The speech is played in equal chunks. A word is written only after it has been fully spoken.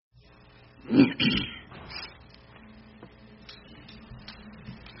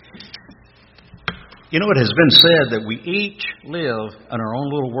You know, it has been said that we each live in our own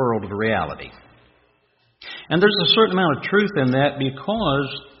little world of reality. And there's a certain amount of truth in that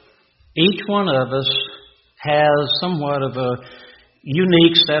because each one of us has somewhat of a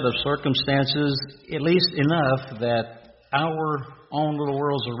unique set of circumstances, at least enough that our own little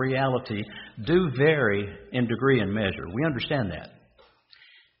worlds of reality do vary in degree and measure. We understand that.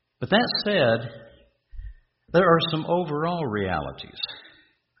 But that said, there are some overall realities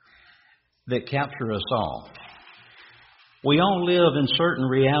that capture us all. We all live in certain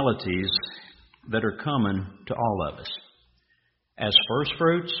realities that are common to all of us. As first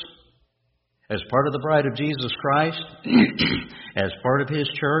fruits, as part of the bride of Jesus Christ, as part of His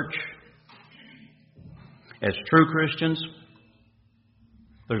church, as true Christians,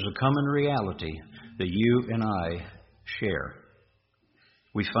 there's a common reality that you and I share.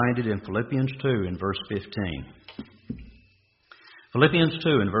 We find it in Philippians 2 in verse 15. Philippians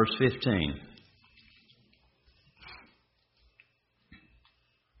 2 in verse 15.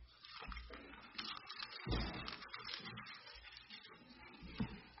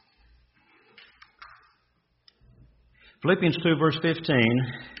 Philippians 2 verse 15,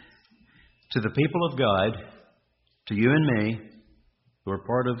 to the people of God, to you and me, who are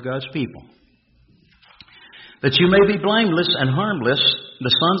part of God's people, that you may be blameless and harmless,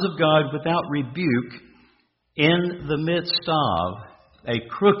 the sons of God without rebuke, in the midst of a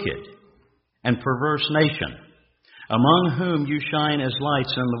crooked and perverse nation, among whom you shine as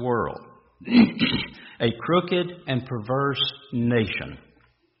lights in the world. A crooked and perverse nation.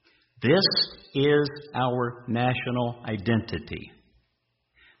 This is our national identity.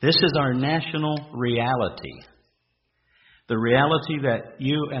 This is our national reality. The reality that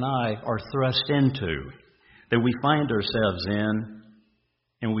you and I are thrust into, that we find ourselves in,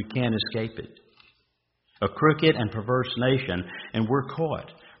 and we can't escape it. A crooked and perverse nation, and we're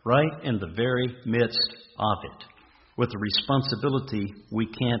caught right in the very midst of it, with a responsibility we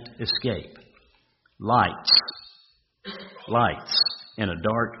can't escape. Lights in a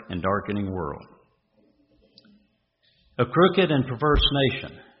dark and darkening world. A crooked and perverse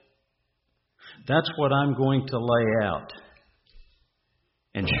nation. That's what I'm going to lay out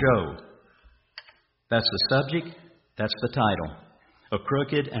and show. That's the subject, that's the title. A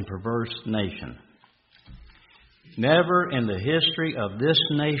crooked and perverse nation. Never in the history of this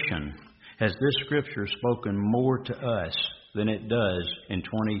nation has this Scripture spoken more to us than it does in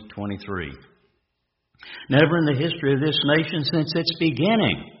 2023. Never in the history of this nation since its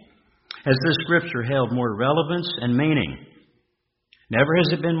beginning has this Scripture held more relevance and meaning. Never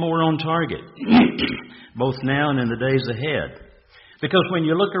has it been more on target, both now and in the days ahead. Because when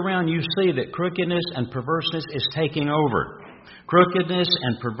you look around, you see that crookedness and perverseness is taking over. Crookedness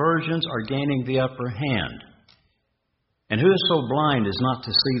and perversions are gaining the upper hand. And who is so blind as not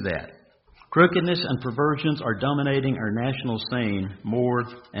to see that? Crookedness and perversions are dominating our national scene more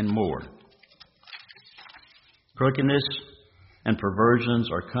and more. Crookedness and perversions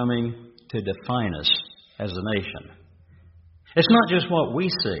are coming to define us as a nation. It's not just what we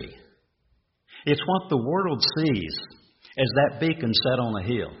see. It's what the world sees as that beacon set on a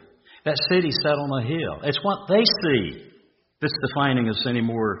hill, that city set on a hill. It's what they see that's defining us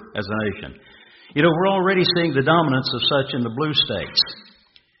anymore as a nation. You know, we're already seeing the dominance of such in the blue states.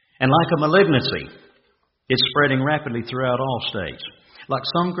 And like a malignancy, it's spreading rapidly throughout all states. Like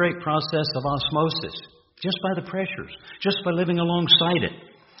some great process of osmosis, just by the pressures, just by living alongside it.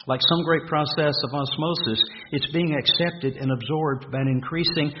 Like some great process of osmosis, it's being accepted and absorbed by an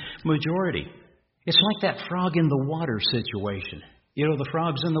increasing majority. It's like that frog in the water situation. You know, the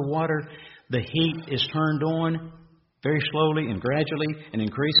frog's in the water, the heat is turned on very slowly and gradually and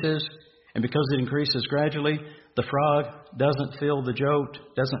increases. And because it increases gradually, the frog doesn't feel the jolt,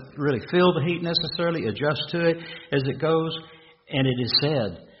 doesn't really feel the heat necessarily, adjusts to it as it goes. And it is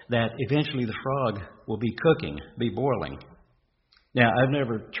said that eventually the frog will be cooking, be boiling. Now, I've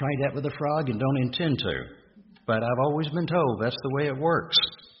never tried that with a frog and don't intend to, but I've always been told that's the way it works.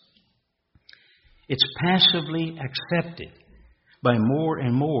 It's passively accepted by more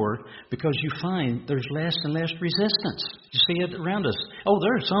and more because you find there's less and less resistance. You see it around us. Oh,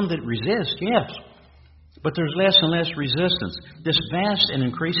 there are some that resist, yes, but there's less and less resistance. This vast and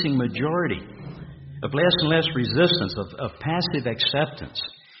increasing majority of less and less resistance, of passive acceptance,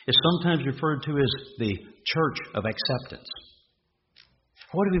 is sometimes referred to as the church of acceptance.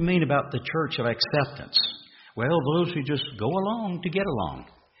 What do we mean about the church of acceptance? Well, those who just go along to get along.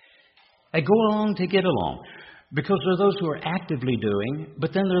 They go along to get along. Because there are those who are actively doing,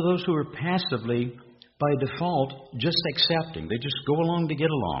 but then there are those who are passively, by default, just accepting. They just go along to get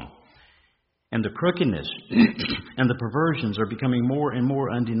along. And the crookedness and the perversions are becoming more and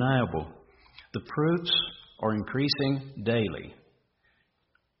more undeniable. The proofs are increasing daily.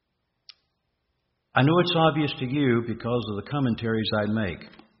 I know it's obvious to you because of the commentaries I make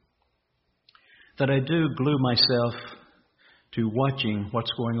that I do glue myself to watching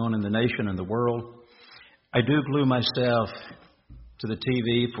what's going on in the nation and the world. I do glue myself to the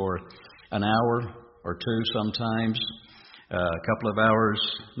TV for an hour or two sometimes, a couple of hours,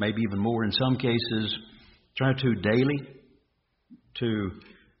 maybe even more in some cases, try to daily to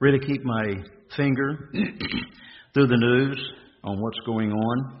really keep my finger through the news on what's going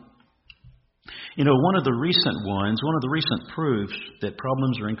on. You know, one of the recent proofs that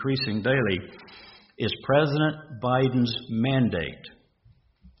problems are increasing daily is President Biden's mandate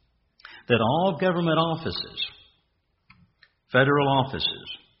that all government offices, federal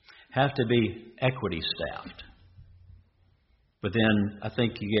offices, have to be equity staffed. But then I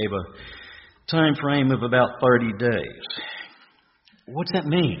think he gave a time frame of about 30 days. What's that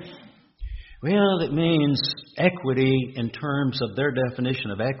mean? Well, it means equity in terms of their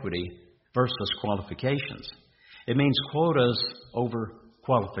definition of equity versus qualifications. It means quotas over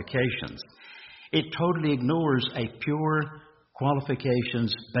qualifications. It totally ignores a pure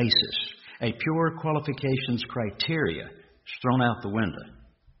qualifications basis, a pure qualifications criteria. It's thrown out the window.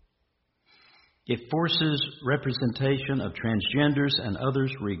 It forces representation of transgenders and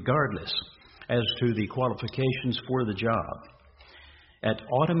others regardless as to the qualifications for the job. It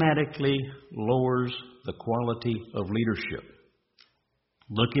automatically lowers the quality of leadership.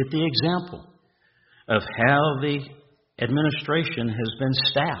 Look at the example of how the administration has been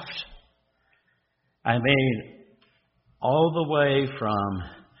staffed. I mean, all the way from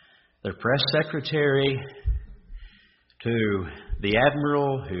the press secretary to the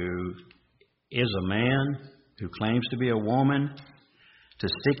admiral who is a man who claims to be a woman, to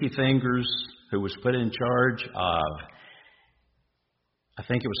Sticky Fingers who was put in charge of, I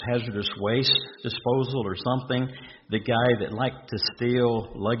think it was hazardous waste disposal or something, the guy that liked to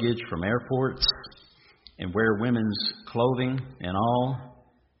steal luggage from airports and wear women's clothing and all.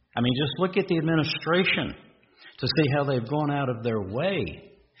 I mean, just look at the administration to see how they've gone out of their way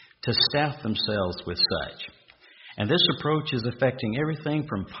to staff themselves with such. And this approach is affecting everything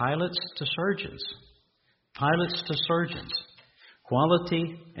from pilots to surgeons. Pilots to surgeons.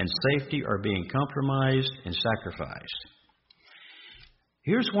 Quality and safety are being compromised and sacrificed.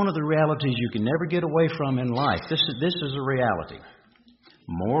 Here's one of the realities you can never get away from in life. This is a reality.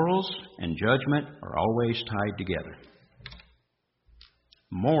 Morals and judgment are always tied together.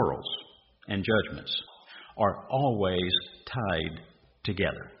 Morals and judgments are always tied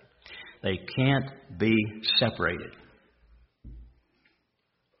together. They can't be separated.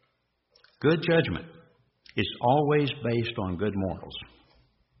 Good judgment is always based on good morals.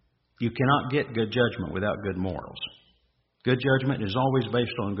 You cannot get good judgment without good morals. Good judgment is always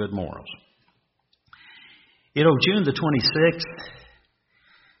based on good morals. You know, June the 26th,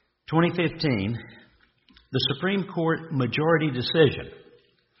 2015, the Supreme Court majority decision,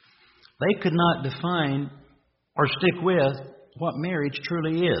 they could not define or stick with what marriage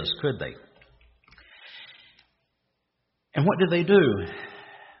truly is, could they? And what did they do?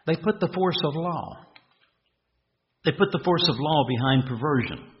 They put the force of law. They put the force of law behind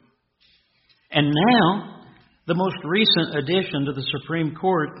perversion. And now, the most recent addition to the Supreme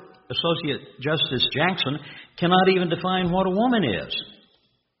Court, Associate Justice Jackson, cannot even define what a woman is.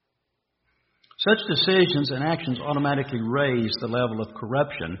 Such decisions and actions automatically raise the level of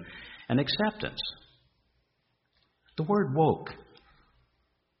corruption and acceptance. The word woke.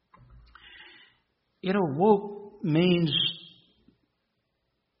 You know, woke means,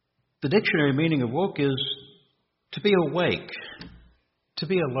 the dictionary meaning of woke is to be awake, to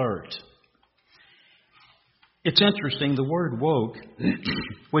be alert. It's interesting, the word woke,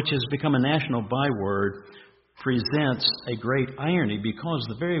 which has become a national byword, presents a great irony because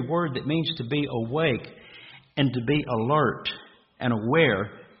the very word that means to be awake and to be alert and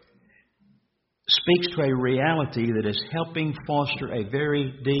aware speaks to a reality that is helping foster a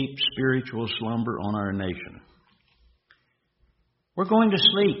very deep spiritual slumber on our nation. We're going to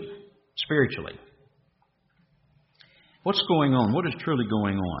sleep spiritually. What's going on? What is truly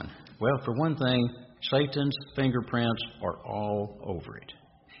going on? Well, for one thing, Satan's fingerprints are all over it.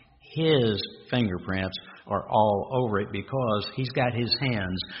 His fingerprints are all over it because he's got his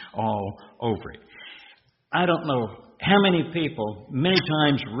hands all over it. I don't know how many people many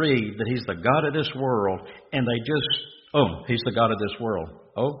times read that he's the God of this world and they just, he's the God of this world.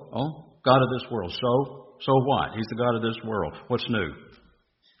 God of this world. So what? He's the God of this world. What's new?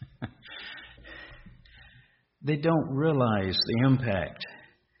 They don't realize the impact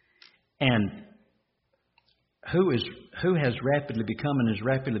And who has rapidly become and is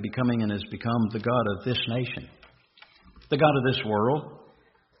rapidly becoming and has become the God of this nation, the God of this world,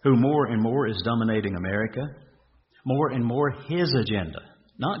 who more and more is dominating America, more and more His agenda,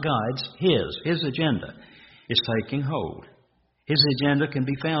 not God's, His agenda is taking hold. His agenda can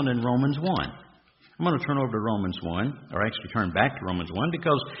be found in Romans 1. I'm going to turn over to Romans 1, or actually turn back to Romans 1,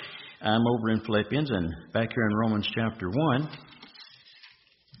 because I'm over in Philippians and back here in Romans chapter 1.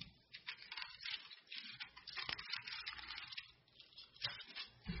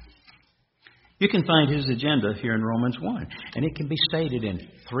 You can find His agenda here in Romans 1, and it can be stated in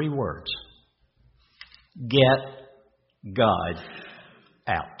 3 words. Get God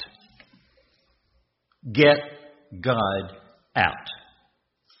out. Get God out.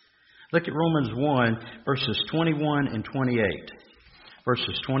 Look at Romans 1, verses 21 and 28.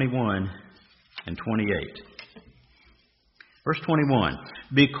 Verses 21 and 28. Verse 21.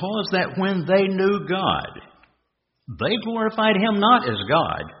 Because that when they knew God, they glorified Him not as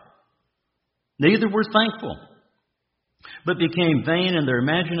God, neither were thankful, but became vain in their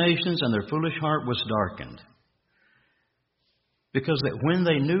imaginations, and their foolish heart was darkened. Because that when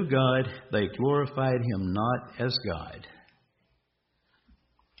they knew God, they glorified Him not as God.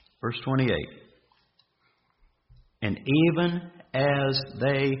 Verse 28. And even as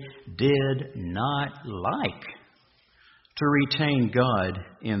they did not like to retain God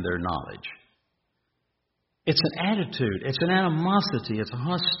in their knowledge. It's an attitude, it's an animosity, it's a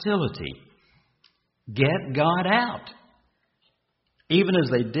hostility. Get God out. Even as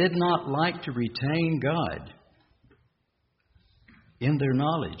they did not like to retain God in their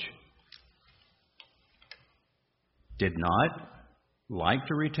knowledge. Did not like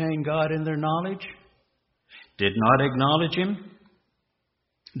to retain God in their knowledge? Did not acknowledge Him?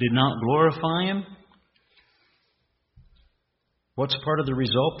 Did not glorify Him? What's part of the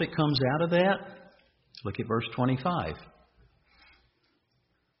result that comes out of that? Look at verse 25.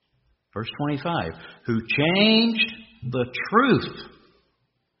 Verse 25. Who changed the truth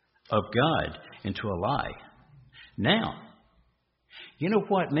of God into a lie. Now, you know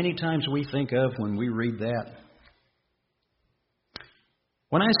what many times we think of when we read that?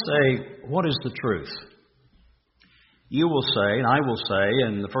 When I say, what is the truth? You will say, and I will say,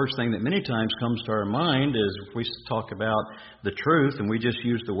 and the first thing that many times comes to our mind is if we talk about the truth and we just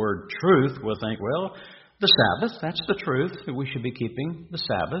use the word truth, we'll think, well, the Sabbath, that's the truth, that we should be keeping the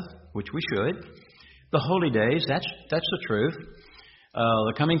Sabbath, which we should. The holy days, that's the truth.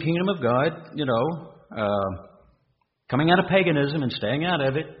 The coming kingdom of God, coming out of paganism and staying out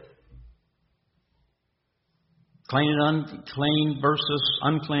of it. Clean and unclean versus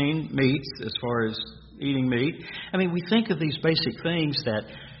unclean meats as far as eating meat. I mean, we think of these basic things that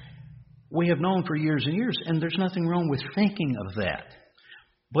we have known for years and years, and there's nothing wrong with thinking of that.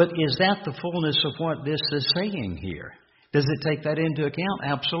 But is that the fullness of what this is saying here? Does it take that into account?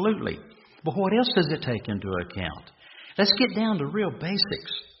 Absolutely. But what else does it take into account? Let's get down to real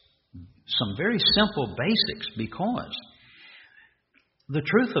basics. Some very simple basics, because the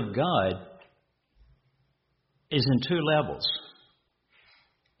truth of God is in 2 levels.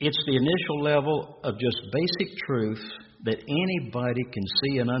 It's the initial level of just basic truth that anybody can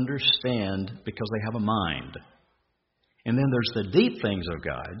see and understand because they have a mind. And then there's the deep things of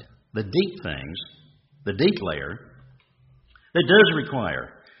God, the deep things, the deep layer, that does require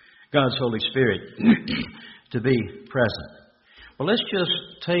God's Holy Spirit to be present. Well, let's just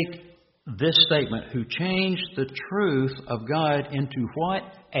take this statement, who changed the truth of God into what?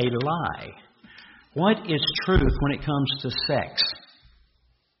 A lie. What is truth when it comes to sex?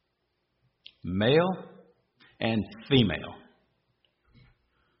 Male and female.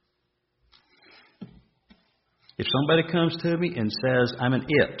 If somebody comes to me and says, I'm an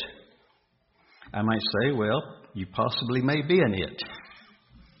it, I might say, well, you possibly may be an it.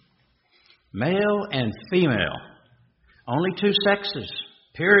 Male and female. Only 2 sexes.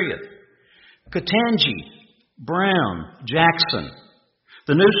 Period. Ketanji Brown Jackson,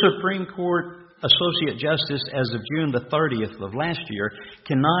 the new Supreme Court Associate Justice as of June the 30th of last year,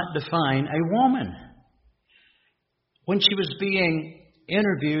 cannot define a woman. When she was being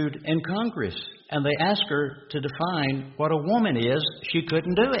interviewed in Congress and they asked her to define what a woman is, she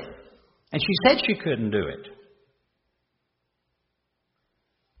couldn't do it. And she said she couldn't do it.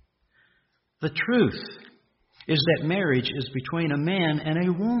 The truth is that marriage is between a man and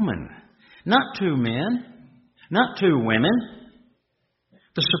a woman. Not 2 men, not 2 women.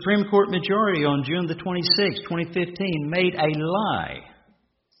 The Supreme Court majority on June the 26th, 2015, made a lie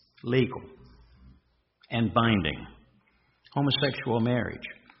legal and binding. Homosexual marriage.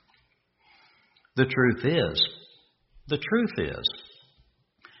 The truth is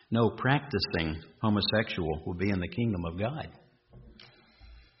no practicing homosexual will be in the kingdom of God.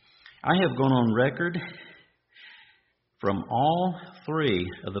 I have gone on record from all three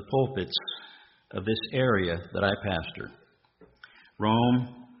of the pulpits of this area that I pastor,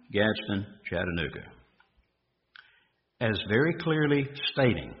 Rome, Gadsden, Chattanooga, as very clearly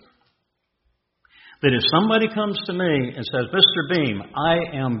stating that if somebody comes to me and says, Mr. Beam,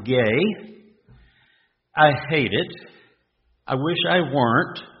 I am gay, I hate it, I wish I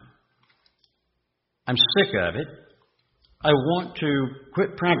weren't, I'm sick of it, I want to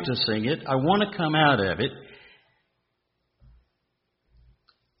quit practicing it, I want to come out of it,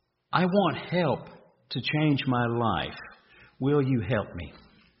 I want help to change my life. Will you help me?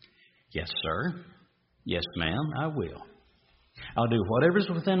 Yes, sir. Yes, ma'am, I will. I'll do whatever's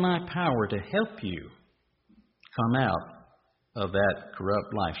within my power to help you come out of that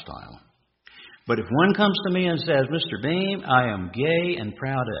corrupt lifestyle. But if one comes to me and says, Mr. Beam, I am gay and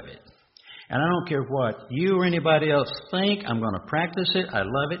proud of it, and I don't care what you or anybody else think, I'm going to practice it, I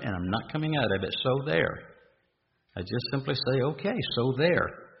love it, and I'm not coming out of it, so there. I just simply say, okay, so there.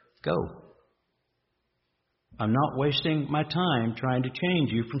 Go. I'm not wasting my time trying to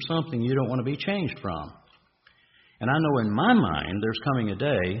change you from something you don't want to be changed from. And I know in my mind there's coming a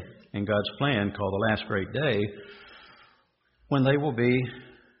day in God's plan called the last great day when they will be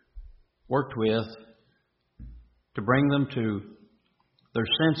worked with to bring them to their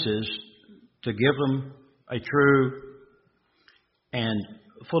senses, to give them a true and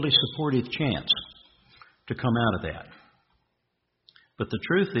fully supportive chance to come out of that. But the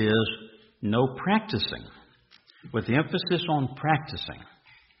truth is, no practicing, with the emphasis on practicing,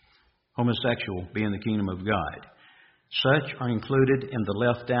 homosexual be in the kingdom of God. Such are included in the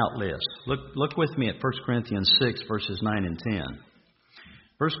left out list. Look with me at 1 Corinthians 6, verses 9 and 10.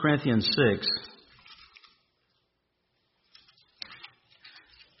 1 Corinthians 6,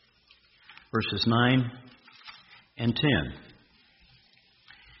 verses 9 and 10.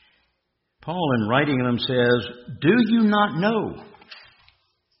 Paul, in writing them, says, Do you not know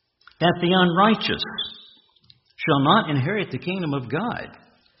that the unrighteous shall not inherit the kingdom of God?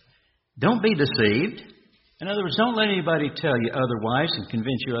 Don't be deceived. In other words, don't let anybody tell you otherwise and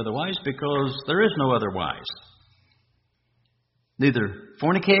convince you otherwise, because there is no otherwise. Neither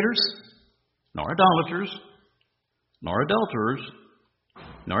fornicators, nor idolaters, nor adulterers,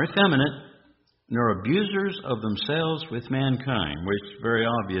 nor effeminate, nor abusers of themselves with mankind, which is very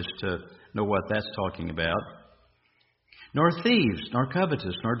obvious to know what that's talking about, nor thieves, nor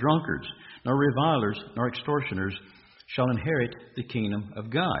covetous, nor drunkards, nor revilers, nor extortioners shall inherit the kingdom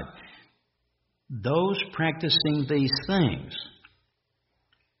of God. Those practicing these things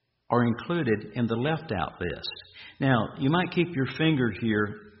are included in the left out list. Now, you might keep your finger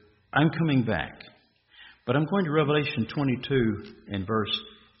here. I'm coming back. But I'm going to Revelation 22 and verse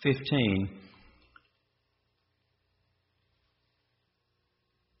 15.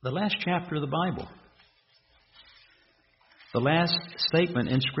 The last chapter of the Bible. The last statement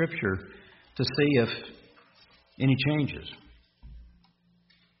in Scripture to see if any changes.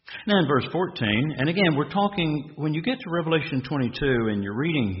 Now in verse 14, and again, we're talking, when you get to Revelation 22 and you're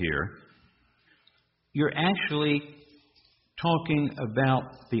reading here, you're actually talking about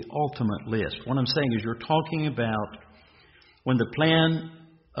the ultimate list. What I'm saying is you're talking about when the plan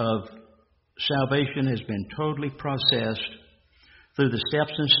of salvation has been totally processed through the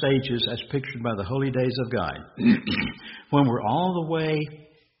steps and stages as pictured by the holy days of God, when we're all the way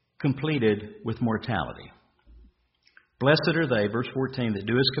completed with mortality. Blessed are they, verse 14, that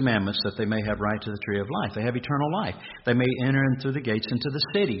do His commandments, that they may have right to the tree of life. They have eternal life. They may enter in through the gates into the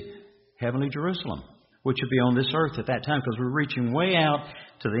city, heavenly Jerusalem, which would be on this earth at that time, because we're reaching way out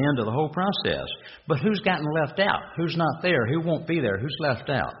to the end of the whole process. But who's gotten left out? Who's not there? Who won't be there? Who's left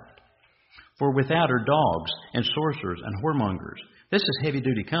out? For without are dogs and sorcerers and whoremongers. This is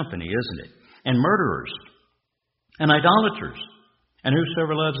heavy-duty company, isn't it? And murderers and idolaters and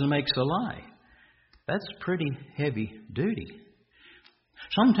whosoever loves and makes a lie. That's pretty heavy duty.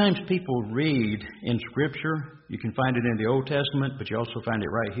 Sometimes people read in Scripture, you can find it in the Old Testament, but you also find it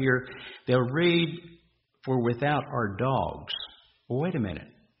right here. They'll read, for without are dogs. Well, wait a minute.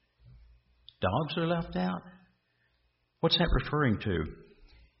 Dogs are left out? What's that referring to?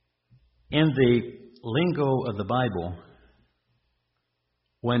 In the lingo of the Bible,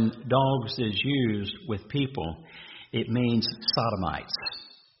 when dogs is used with people, it means sodomites.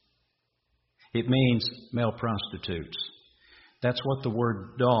 It means male prostitutes. That's what the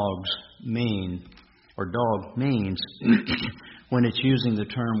word dogs mean, or dog means, when it's using the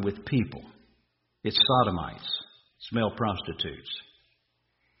term with people. It's sodomites. It's male prostitutes.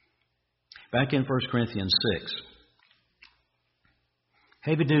 Back in 1 Corinthians 6.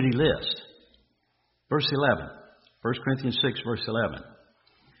 Heavy-duty list. Verse 11. 1 Corinthians 6, verse 11.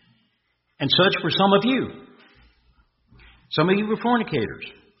 And such were some of you. Some of you were fornicators.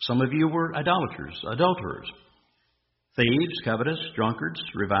 Some of you were idolaters, adulterers, thieves, covetous, drunkards,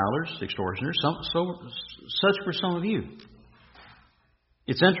 revilers, extortioners. Such were some of you.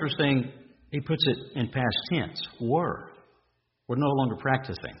 It's interesting, he puts it in past tense. Were. We're no longer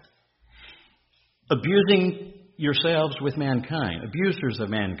practicing. Abusing yourselves with mankind. Abusers of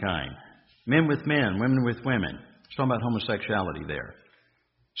mankind. Men with men, women with women. It's talking about homosexuality there.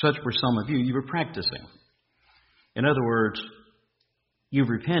 Such were some of you. You were practicing. In other words, you've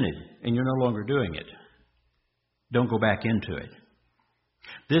repented and you're no longer doing it. Don't go back into it.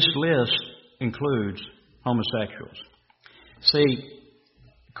 This list includes homosexuals. See,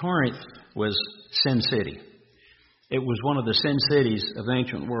 Corinth was Sin City. It was one of the sin cities of the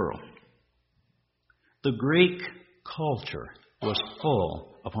ancient world. The Greek culture was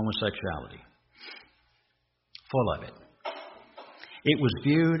full of homosexuality. Full of it. It was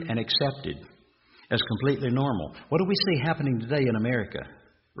viewed and accepted as completely normal. What do we see happening today in America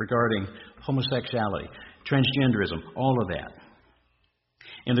regarding homosexuality, transgenderism, all of that?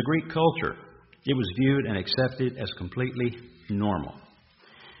 In the Greek culture, it was viewed and accepted as completely normal.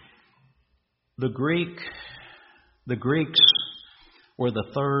 The Greeks were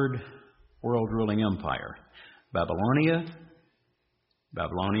the third world ruling empire. Babylonian,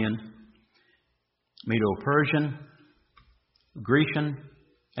 Medo-Persian, Grecian,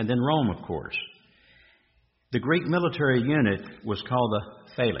 and then Rome, of course. The Greek military unit was called the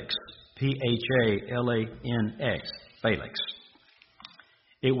phalanx, P-H-A-L-A-N-X, phalanx.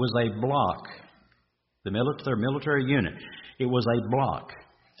 It was a block, their military unit. It was a block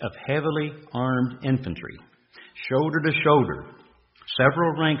of heavily armed infantry, shoulder to shoulder,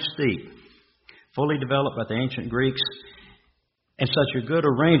 several ranks deep, fully developed by the ancient Greeks, and such a good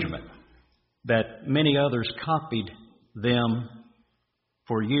arrangement that many others copied them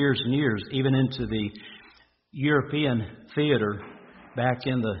for years and years, even into the European theater back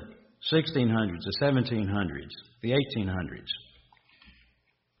in the 1600s, the 1700s, the 1800s.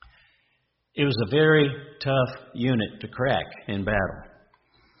 It was a very tough unit to crack in battle.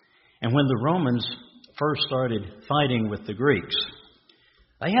 And when the Romans first started fighting with the Greeks,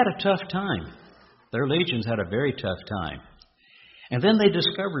 they had a tough time. Their legions had a very tough time. And then they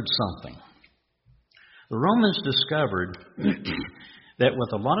discovered something. The Romans discovered that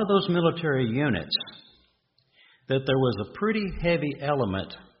with a lot of those military units, that there was a pretty heavy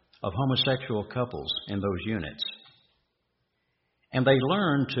element of homosexual couples in those units. And they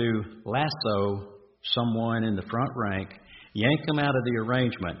learned to lasso someone in the front rank, yank them out of the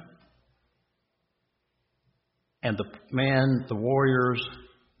arrangement, and the man, the warrior's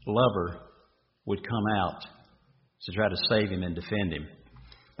lover, would come out to try to save him and defend him.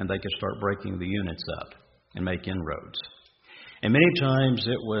 And they could start breaking the units up and make inroads. And many times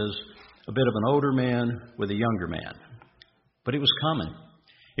it was a bit of an older man with a younger man. But it was coming.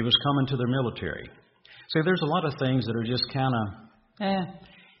 It was coming to their military. So there's a lot of things that are just kind of,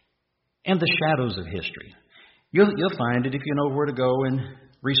 in the shadows of history. You'll find it if you know where to go and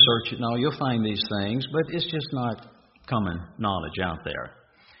research it and all. You'll find these things, but it's just not common knowledge out there.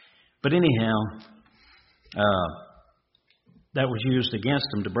 But anyhow, that was used against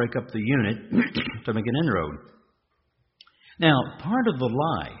them to break up the unit to make an inroad. Now, part of the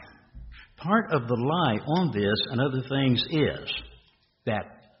lie on this and other things is that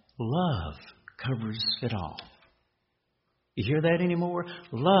love covers it all. You hear that anymore?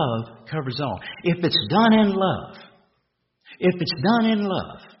 Love covers all. If it's done in love, if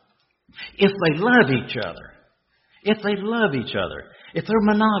they love each other, if they're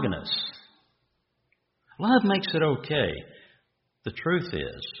monogamous, love makes it okay. The truth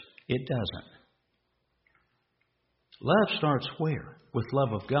is, it doesn't. Love starts where? With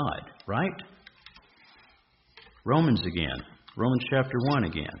love of God, right? Romans chapter 1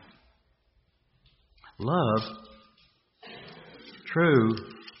 again. Love, true,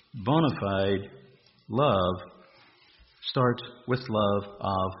 bona fide love, starts with love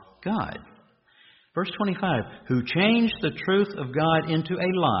of God. Verse 25, who changed the truth of God into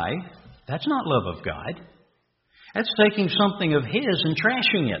a lie. That's not love of God. That's taking something of His and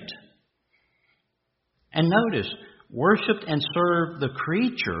trashing it. And notice, worshipped and served the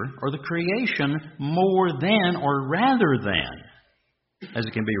creature or the creation more than or rather than, as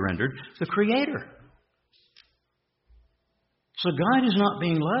it can be rendered, the Creator. So God is not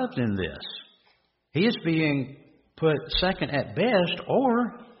being loved in this. He is being put second at best,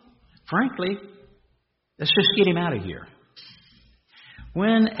 or, frankly, let's just get Him out of here.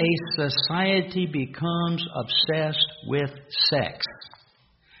 When a society becomes obsessed with sex,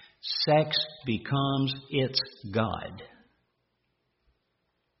 sex becomes its God.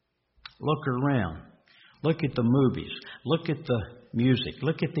 Look around. Look at the movies. Look at the music.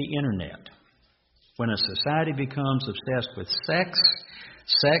 Look at the internet. When a society becomes obsessed with sex,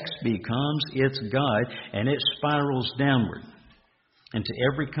 sex becomes its God, and it spirals downward into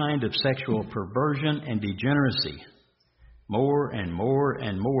every kind of sexual perversion and degeneracy. More and more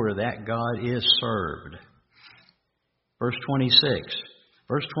and more that God is served. Verse 26.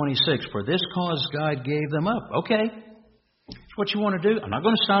 Verse 26, for this cause God gave them up. Okay, it's what you want to do. I'm not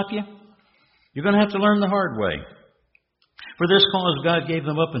going to stop you. You're going to have to learn the hard way. For this cause God gave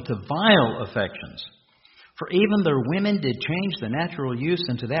them up into vile affections. For even their women did change the natural use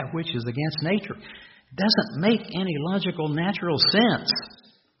into that which is against nature. It doesn't make any logical, natural sense.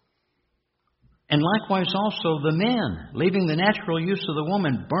 And likewise also the men, leaving the natural use of the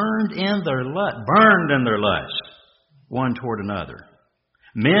woman, burned in their lust, one toward another.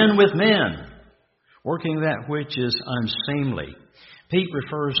 Men with men, working that which is unseemly. Pete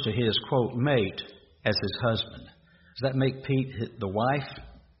refers to his, quote, mate as his husband. Does that make Pete the wife?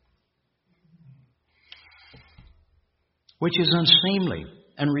 Which is unseemly,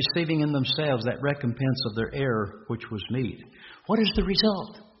 and receiving in themselves that recompense of their error which was meet. What is the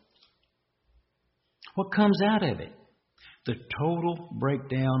result? What comes out of it? The total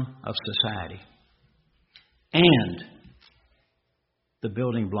breakdown of society. And the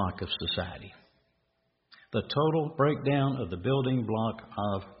building block of society. The total breakdown of the building block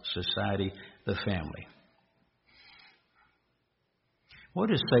of society, the family.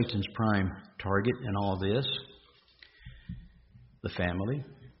 What is Satan's prime target in all this? The family.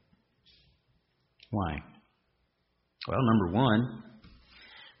 Why? Well, number one,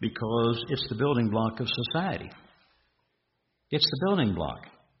 because it's the building block of society. It's the building block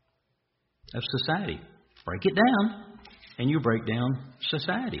of society. Break it down, and you break down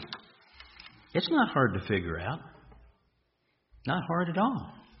society. It's not hard to figure out. Not hard at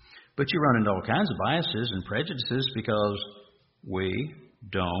all. But you run into all kinds of biases and prejudices because we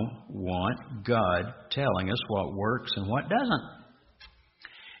don't want God telling us what works and what doesn't.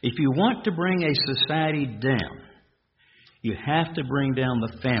 If you want to bring a society down, you have to bring down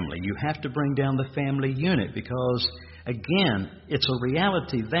the family. You have to bring down the family unit because, again, it's a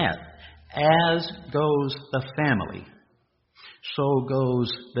reality that as goes the family, so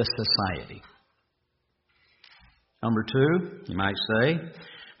goes the society. Number two, you might say,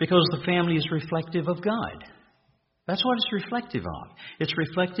 because the family is reflective of God. That's what it's reflective of. It's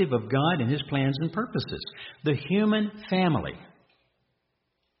reflective of God and His plans and purposes. The human family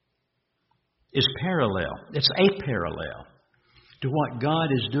is parallel. It's a parallel to what God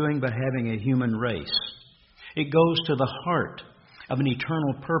is doing by having a human race. It goes to the heart of an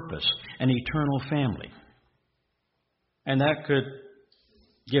eternal purpose, an eternal family. And that could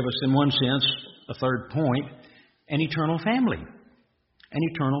give us, in one sense, a third point, an eternal family. An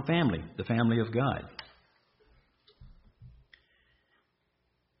eternal family, the family of God.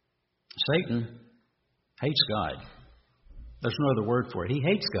 Satan hates God. There's no other word for it. He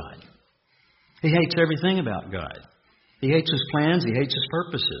hates God. He hates everything about God. He hates His plans. He hates His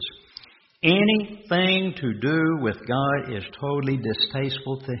purposes. Anything to do with God is totally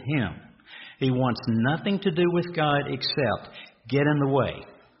distasteful to him. He wants nothing to do with God except get in the way.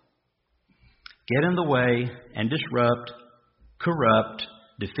 Get in the way and disrupt, corrupt,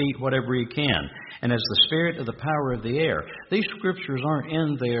 defeat whatever he can. And as the spirit of the power of the air, these scriptures aren't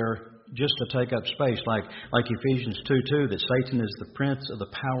in there just to take up space, like Ephesians 2:2, that Satan is the prince of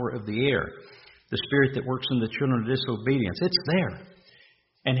the power of the air, the spirit that works in the children of disobedience. It's there.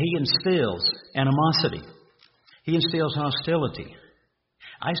 And he instills animosity. He instills hostility.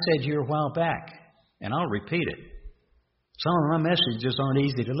 I said here a while back, and I'll repeat it. Some of my messages aren't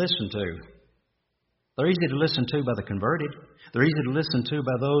easy to listen to. They're easy to listen to by the converted. They're easy to listen to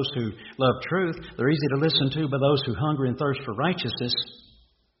by those who love truth. They're easy to listen to by those who hunger and thirst for righteousness.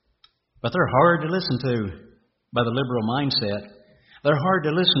 But they're hard to listen to by the liberal mindset. They're hard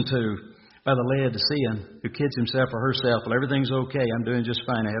to listen to by the Laodicean who kids himself or herself, well, everything's okay, I'm doing just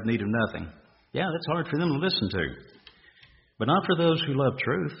fine, I have need of nothing. Yeah, that's hard for them to listen to. But not for those who love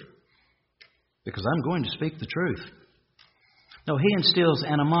truth, because I'm going to speak the truth. No, he instills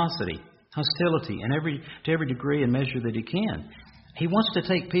animosity, hostility, and to every degree and measure that he can. He wants to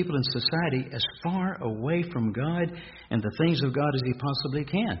take people in society as far away from God and the things of God as he possibly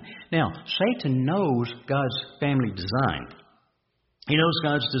can. Now, Satan knows God's family design. He knows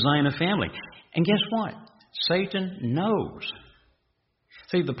God's design of family. And guess what? Satan knows.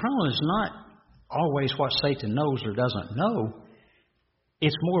 See, the problem is not always what Satan knows or doesn't know.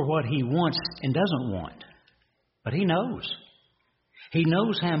 It's more what he wants and doesn't want. But he knows. He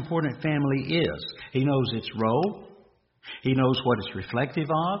knows how important family is. He knows its role. He knows what it's reflective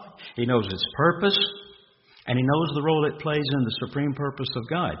of. He knows its purpose. And He knows the role it plays in the supreme purpose of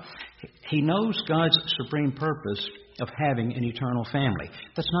God. He knows God's supreme purpose of having an eternal family.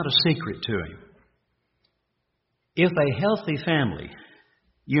 That's not a secret to Him. If a healthy family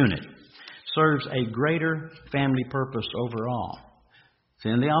unit serves a greater family purpose overall,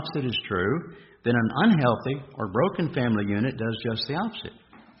 then the opposite is true. Then an unhealthy or broken family unit does just the opposite.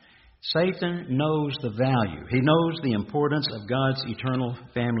 Satan knows the value. He knows the importance of God's eternal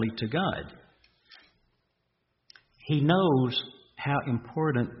family to God. He knows how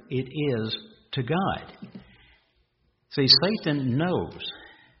important it is to God. See, Satan knows.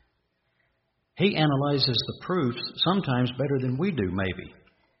 He analyzes the proofs sometimes better than we do, maybe.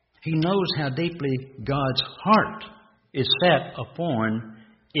 He knows how deeply God's heart is set upon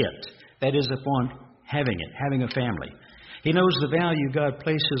it. That is, upon having it, having a family. He knows the value God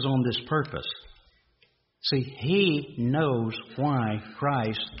places on this purpose. See, He knows why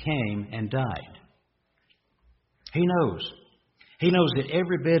Christ came and died. He knows. He knows it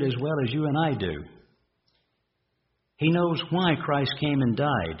every bit as well as you and I do. He knows why Christ came and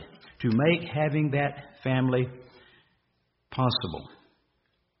died, to make having that family possible.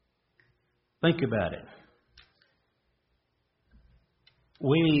 Think about it.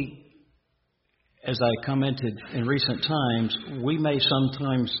 We, as I commented in recent times, we may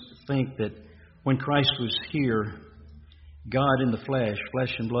sometimes think that when Christ was here, God in the flesh,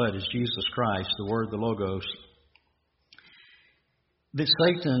 flesh and blood, is Jesus Christ, the Word, the Logos, that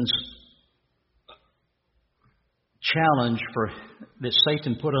Satan's challenge that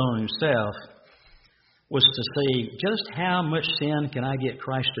Satan put on himself was to see just how much sin can I get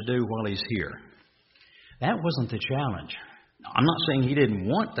Christ to do while He's here. That wasn't the challenge. I'm not saying He didn't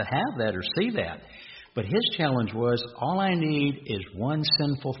want to have that or see that, but His challenge was, all I need is one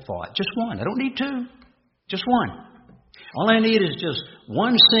sinful thought. Just one. I don't need two. Just one. All I need is just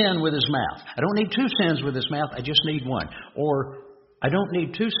one sin with his mouth. I don't need two sins with his mouth. I just need one. Or I don't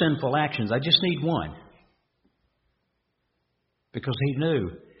need two sinful actions. I just need one. Because he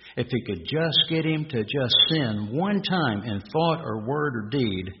knew if he could just get him to just sin one time in thought or word or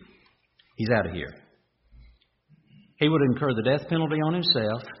deed, he's out of here. He would incur the death penalty on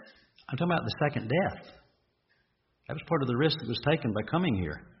himself. I'm talking about the second death. That was part of the risk that was taken by coming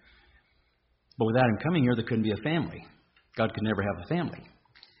here. But without him coming here, there couldn't be a family. God could never have a family.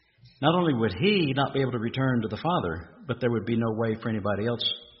 Not only would he not be able to return to the Father, but there would be no way for anybody else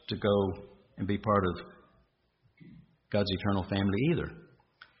to go and be part of God's eternal family either.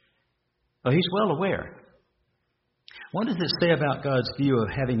 So he's well aware. What does it say about God's view of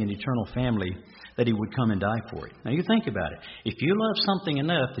having an eternal family that he would come and die for it? Now you think about it. If you love something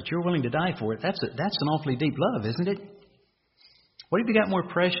enough that you're willing to die for it, that's an awfully deep love, isn't it? What have you got more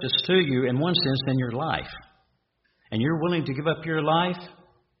precious to you in one sense than your life? And you're willing to give up your life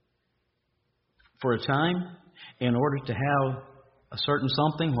for a time in order to have a certain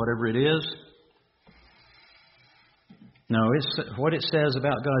something, whatever it is? No, it's what it says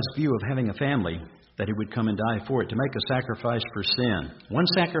about God's view of having a family, that he would come and die for it, to make a sacrifice for sin. One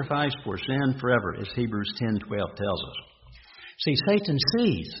sacrifice for sin forever, as Hebrews 10:12 tells us. See, Satan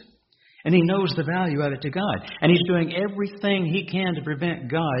sees, and he knows the value of it to God. And he's doing everything he can to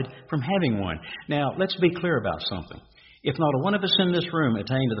prevent God from having one. Now, let's be clear about something. If not a one of us in this room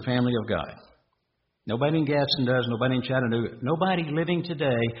attain to the family of God, nobody in Gadsden does, nobody in Chattanooga, nobody living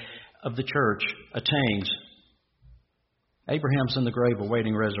today of the church attains. Abraham's in the grave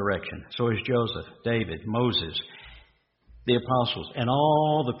awaiting resurrection. So is Joseph, David, Moses, the apostles, and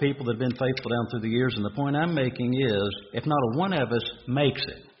all the people that have been faithful down through the years. And the point I'm making is, if not a one of us makes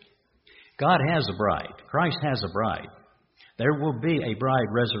it, God has a bride. Christ has a bride. There will be a bride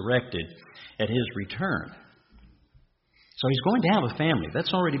resurrected at his return. So he's going to have a family.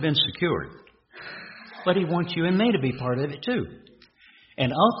 That's already been secured. But he wants you and me to be part of it too.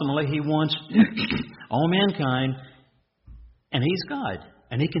 And ultimately, he wants all mankind. And he's God.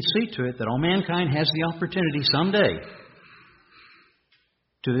 And he can see to it that all mankind has the opportunity someday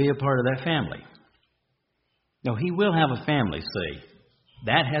to be a part of that family. No, he will have a family, see.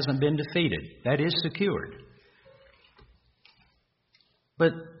 That hasn't been defeated. That is secured.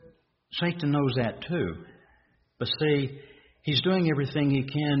 But Satan knows that too. But see, he's doing everything he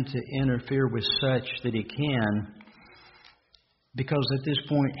can to interfere with such that he can, because at this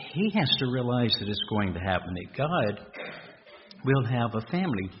point he has to realize that it's going to happen, that God will have a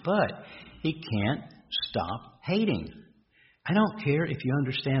family, but he can't stop hating. I don't care if you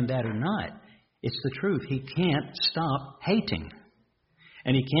understand that or not. It's the truth. He can't stop hating.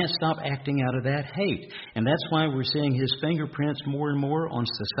 And he can't stop acting out of that hate. And that's why we're seeing his fingerprints more and more on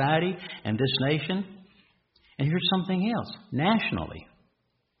society and this nation. And here's something else. Nationally,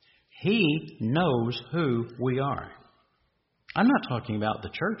 he knows who we are. I'm not talking about the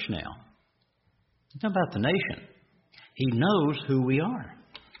church now. I'm talking about the nation. He knows who we are.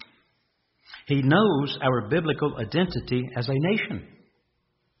 He knows our biblical identity as a nation.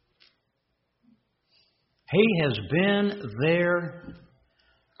 He has been there,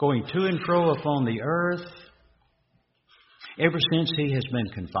 going to and fro upon the earth, ever since he has been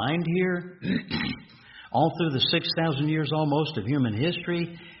confined here, all through the 6,000 years almost of human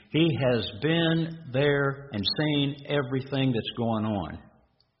history. He has been there and seen everything that's going on.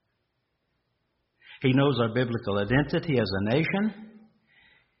 He knows our biblical identity as a nation.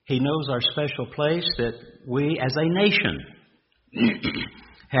 He knows our special place that we as a nation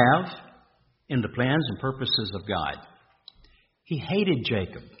have in the plans and purposes of God. He hated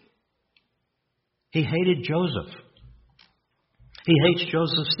Jacob. He hated Joseph. He hates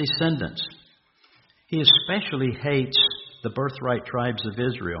Joseph's descendants. He especially hates the birthright tribes of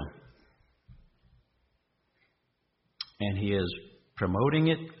Israel. And he is promoting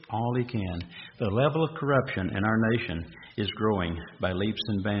it all he can. The level of corruption in our nation is growing by leaps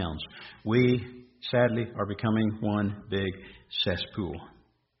and bounds. We, sadly, are becoming one big cesspool.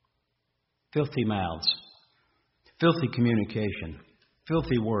 Filthy mouths, filthy communication,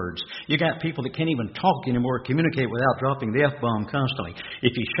 filthy words. You got people that can't even talk anymore, communicate without dropping the F-bomb constantly.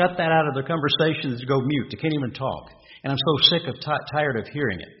 If you shut that out of their conversations, they go mute. They can't even talk. And I'm so sick of tired of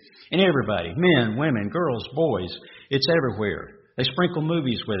hearing it. And everybody, men, women, girls, boys, it's everywhere. They sprinkle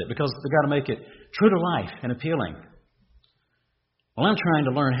movies with it because they've got to make it true to life and appealing. Well, I'm trying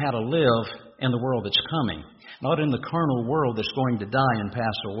to learn how to live in the world that's coming, not in the carnal world that's going to die and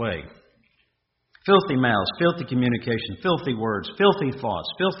pass away. Filthy mouths, filthy communication, filthy words, filthy thoughts,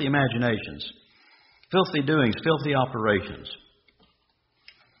 filthy imaginations, filthy doings, filthy operations.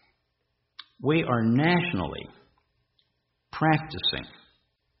 We are nationally practicing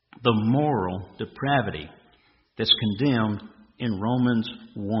the moral depravity that's condemned in Romans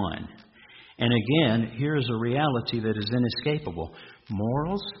 1. And again, here's a reality that is inescapable.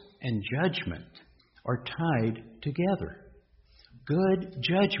 Morals and judgment are tied together. Good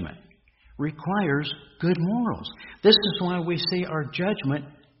judgment requires good morals. This is why we see our judgment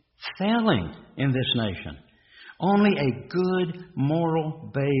failing in this nation. Only a good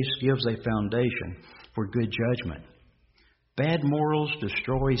moral base gives a foundation for good judgment. Bad morals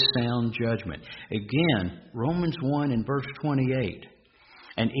destroy sound judgment. Again, Romans 1 and verse 28.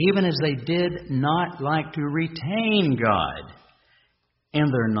 And even as they did not like to retain God in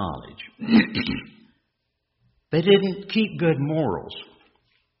their knowledge, they didn't keep good morals.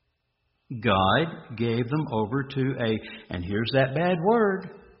 God gave them over to and here's that bad word,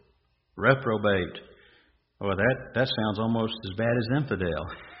 reprobate. Oh, that sounds almost as bad as infidel.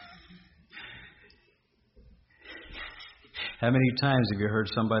 How many times have you heard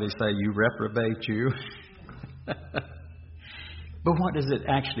somebody say, you reprobate you? But what does it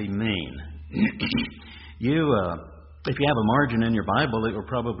actually mean? If you have a margin in your Bible, it will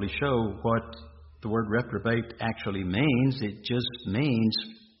probably show what the word reprobate actually means. It just means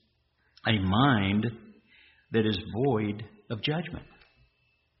a mind that is void of judgment.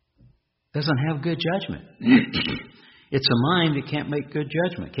 Doesn't have good judgment. It's a mind that can't make good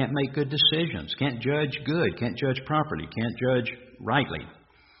judgment, can't make good decisions, can't judge good, can't judge properly, can't judge rightly.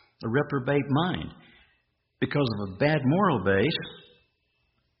 A reprobate mind. Because of a bad moral base,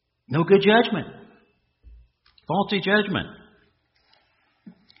 no good judgment. Faulty judgment.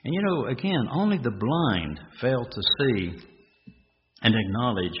 And again, only the blind fail to see and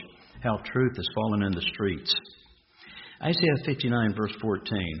acknowledge how truth has fallen in the streets. Isaiah 59, verse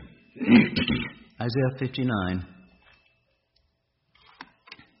 14. Isaiah 59.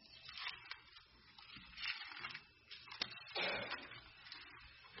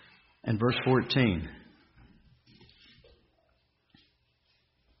 And verse 14.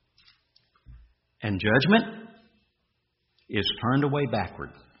 And judgment is turned away backward,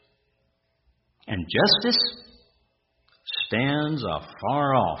 and justice stands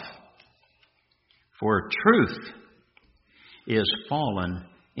afar off. For truth is fallen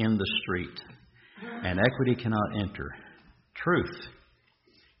in the street, and equity cannot enter. Truth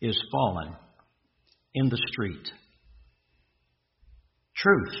is fallen in the street.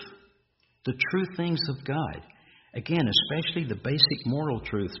 Truth, the true things of God. Again, especially the basic moral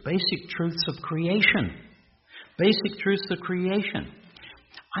truths, basic truths of creation. Basic truths of creation.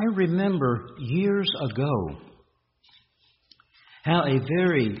 I remember years ago how a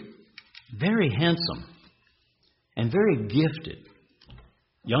very, very handsome and very gifted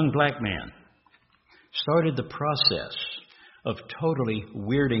young black man, started the process of totally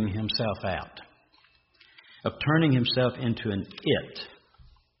weirding himself out, of turning himself into an it.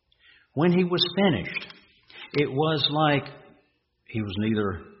 When he was finished, it was like he was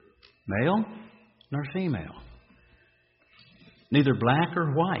neither male nor female, neither black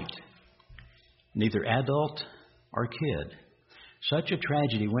or white, neither adult or kid. Such a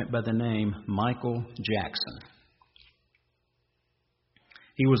tragedy went by the name Michael Jackson.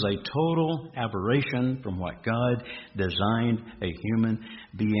 He was a total aberration from what God designed a human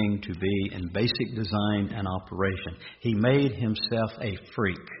being to be in basic design and operation. He made himself a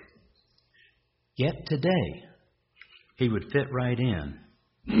freak. Yet today, he would fit right in.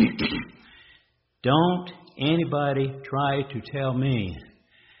 Don't anybody try to tell me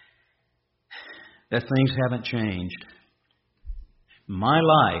that things haven't changed. My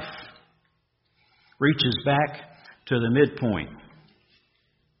life reaches back to the midpoint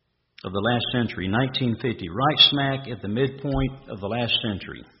of the last century, 1950, right smack at the midpoint of the last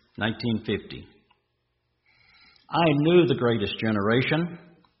century, 1950. I knew the greatest generation.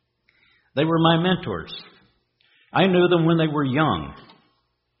 They were my mentors. I knew them when they were young,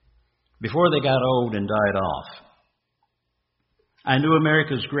 before they got old and died off. I knew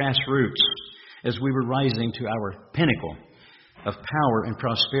America's grassroots as we were rising to our pinnacle of power and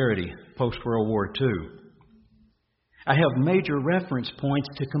prosperity post-World War II. I have major reference points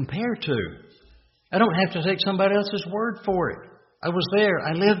to compare to. I don't have to take somebody else's word for it. I was there.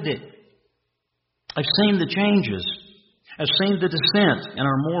 I lived it. I've seen the changes. I've seen the descent in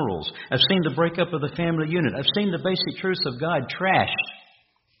our morals. I've seen the breakup of the family unit. I've seen the basic truths of God trashed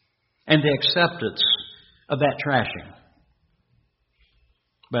and the acceptance of that trashing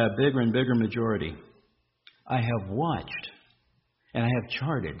by a bigger and bigger majority. I have watched and I have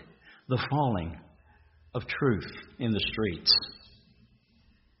charted the falling of truth in the streets.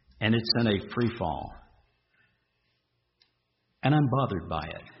 And it's in a free fall. And I'm bothered by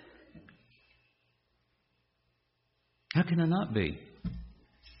it. How can I not be?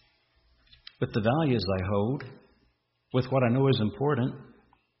 With the values I hold, with what I know is important,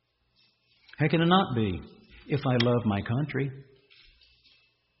 how can I not be if I love my country?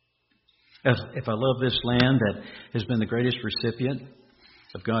 If I love this land that has been the greatest recipient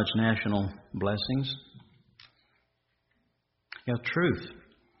of God's national blessings? Truth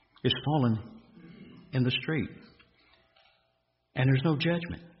is fallen in the street. And there's no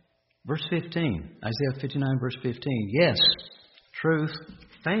judgment. Verse 15, Isaiah 59, verse 15. Yes, truth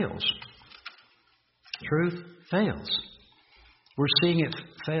fails. Truth fails. We're seeing it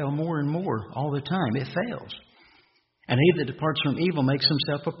fail more and more all the time. It fails. And he that departs from evil makes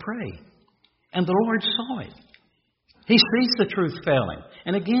himself a prey. And the Lord saw it. He sees the truth failing.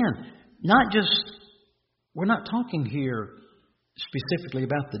 And again, we're not talking here specifically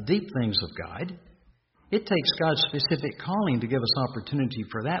about the deep things of God. It takes God's specific calling to give us opportunity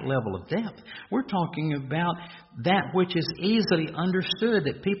for that level of depth. We're talking about that which is easily understood,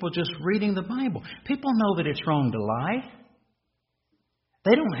 that people just reading the Bible. People know that it's wrong to lie.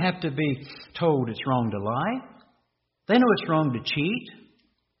 They don't have to be told it's wrong to lie. They know it's wrong to cheat.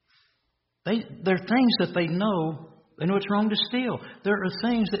 There are things that they know. They know it's wrong to steal. There are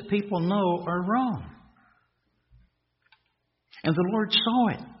things that people know are wrong. And the Lord saw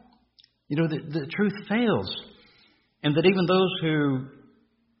it. The truth fails. And that even those who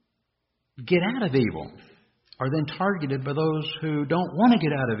get out of evil are then targeted by those who don't want to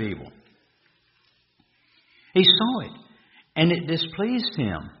get out of evil. He saw it. And it displeased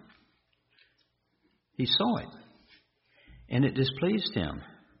him. He saw it. And it displeased him.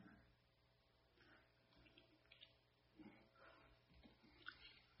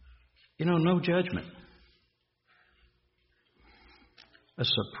 No judgment. A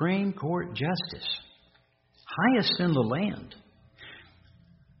Supreme Court justice, highest in the land.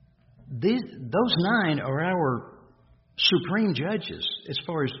 Those 9 are our supreme judges as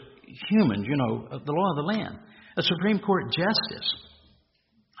far as humans, of the law of the land. A Supreme Court justice,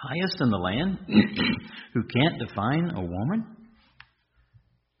 highest in the land, who can't define a woman.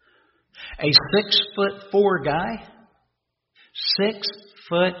 A 6'4" guy,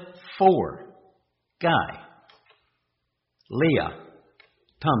 6'4" guy, Leah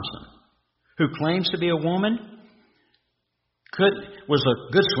Thompson, who claims to be a woman, was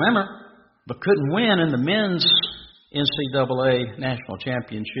a good swimmer, but couldn't win in the men's NCAA national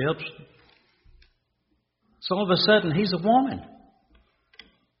championships. So all of a sudden, he's a woman.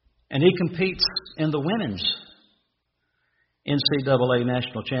 And he competes in the women's NCAA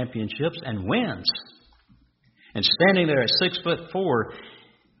national championships and wins. And standing there at 6'4",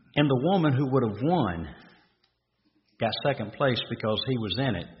 and the woman who would have won got second place because he was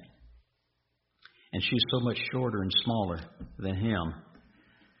in it. And she's so much shorter and smaller than him.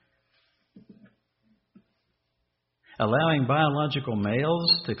 Allowing biological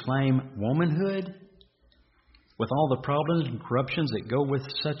males to claim womanhood with all the problems and corruptions that go with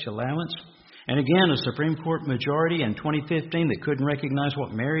such allowance. And again, a Supreme Court majority in 2015 that couldn't recognize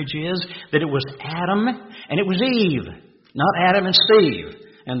what marriage is, that it was Adam and it was Eve, not Adam and Steve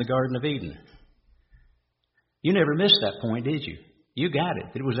in the Garden of Eden. You never missed that point, did you? You got it.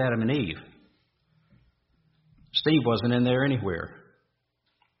 It was Adam and Eve. Steve wasn't in there anywhere.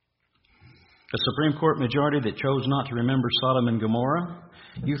 A Supreme Court majority that chose not to remember Sodom and Gomorrah.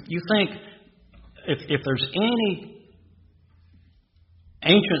 You think if there's any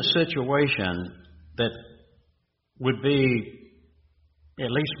ancient situation that would be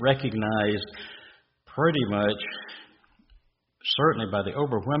at least recognized pretty much, certainly by the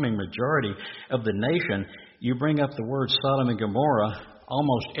overwhelming majority of the nation, you bring up the word Sodom and Gomorrah,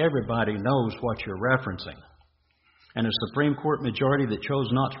 almost everybody knows what you're referencing. And a Supreme Court majority that chose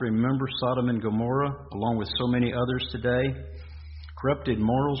not to remember Sodom and Gomorrah, along with so many others today, corrupted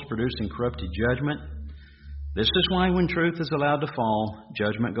morals producing corrupted judgment. This is why when truth is allowed to fall,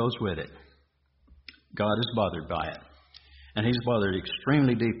 judgment goes with it. God is bothered by it. And He's bothered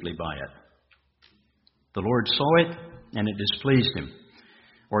extremely deeply by it. The Lord saw it, and it displeased Him.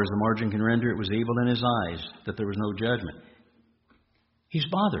 Or as the margin can render, it was evil in His eyes, that there was no judgment. He's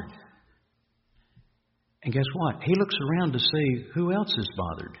bothered. And guess what? He looks around to see who else is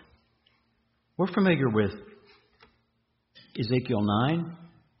bothered. We're familiar with Ezekiel 9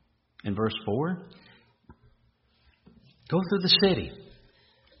 and verse 4. Go through the city.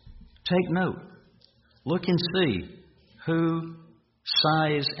 Take note. Look and see who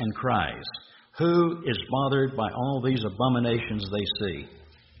sighs and cries. Who is bothered by all these abominations they see.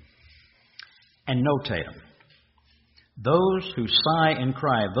 And notate them. Those who sigh and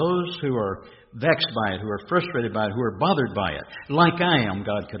cry, those who are vexed by it, who are frustrated by it, who are bothered by it, like I am,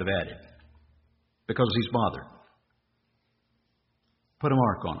 God could have added, because He's bothered. Put a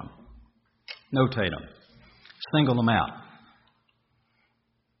mark on them. Notate them. Single them out.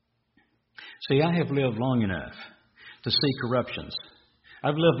 See, I have lived long enough to see corruptions.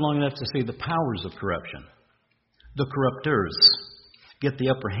 I've lived long enough to see the powers of corruption. The corruptors get the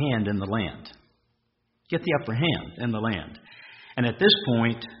upper hand in the land. Get the upper hand in the land. And at this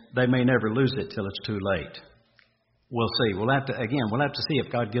point, they may never lose it till it's too late. We'll see. We'll have to see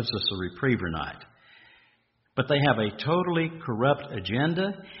if God gives us a reprieve or not. But they have a totally corrupt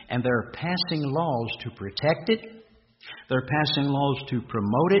agenda, and they're passing laws to protect it. They're passing laws to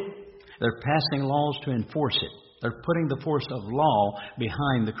promote it. They're passing laws to enforce it. They're putting the force of law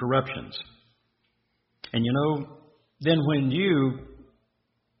behind the corruptions. And you know, then when you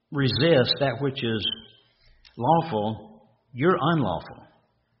resist that which is lawful, you're unlawful.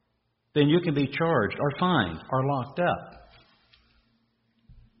 Then you can be charged or fined or locked up.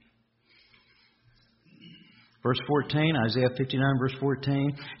 Verse 14, Isaiah 59, verse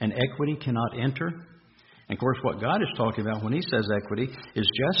 14, and equity cannot enter. And of course, what God is talking about when He says equity is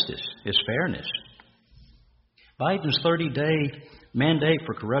justice, is fairness. Biden's 30-day mandate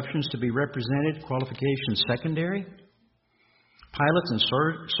for corruptions to be represented, qualifications secondary. Pilots and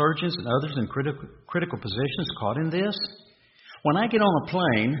surgeons and others in critical positions caught in this. When I get on a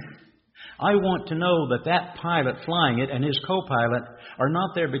plane, I want to know that that pilot flying it and his co-pilot are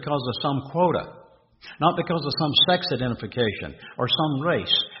not there because of some quota, not because of some sex identification or some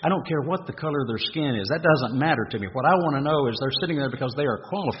race. I don't care what the color of their skin is. That doesn't matter to me. What I want to know is they're sitting there because they are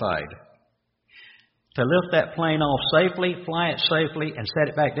qualified to lift that plane off safely, fly it safely, and set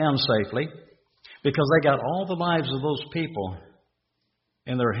it back down safely, because they got all the lives of those people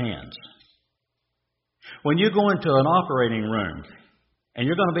in their hands. When you go into an operating room and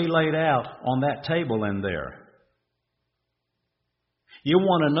you're going to be laid out on that table in there, you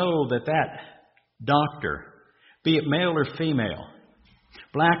want to know that that doctor, be it male or female,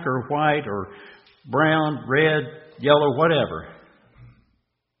 black or white or brown, red, yellow, whatever,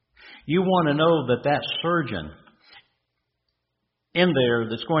 you want to know that that surgeon in there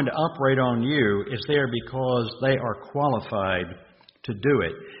that's going to operate on you is there because they are qualified to do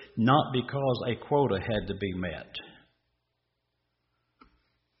it, not because a quota had to be met.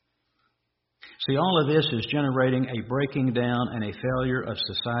 See, all of this is generating a breaking down and a failure of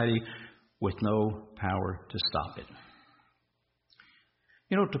society with no power to stop it.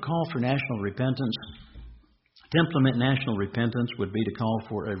 You know, to call for national repentance, to implement national repentance would be to call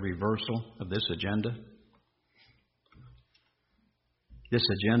for a reversal of this agenda. This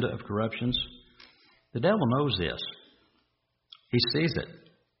agenda of corruptions. The devil knows this. He sees it.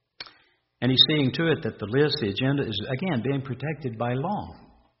 And He's seeing to it that the list, the agenda, is, again, being protected by law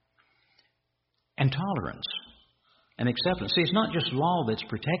and tolerance and acceptance. See, it's not just law that's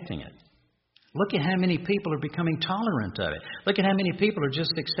protecting it. Look at how many people are becoming tolerant of it. Look at how many people are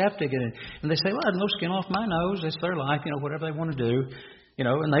just accepting it. And they say, well, no skin off my nose. It's their life, whatever they want to do.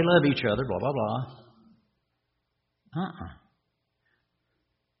 And they love each other, blah, blah, blah.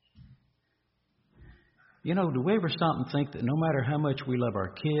 Do we ever stop and think that no matter how much we love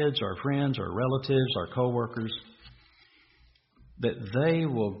our kids, our friends, our relatives, our coworkers, that they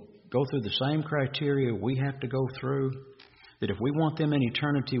will go through the same criteria we have to go through? That if we want them in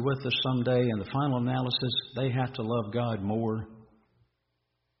eternity with us someday, in the final analysis, they have to love God more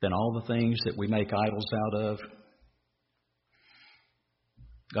than all the things that we make idols out of?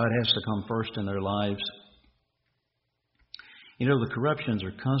 God has to come first in their lives. The corruptions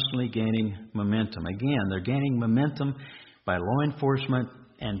are constantly gaining momentum. Again, they're gaining momentum by law enforcement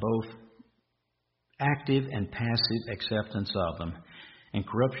and both active and passive acceptance of them. And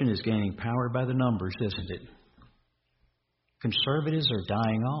corruption is gaining power by the numbers, isn't it? Conservatives are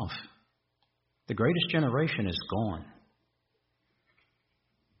dying off. The greatest generation is gone.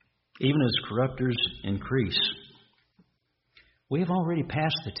 Even as corruptors increase. We have already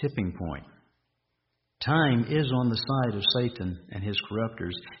passed the tipping point. Time is on the side of Satan and his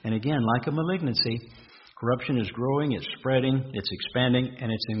corruptors. And again, like a malignancy, corruption is growing, it's spreading, it's expanding,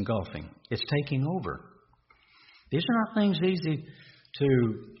 and it's engulfing. It's taking over. These are not things easy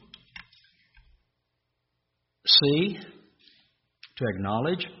to see, to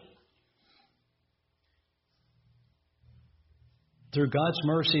acknowledge. Through God's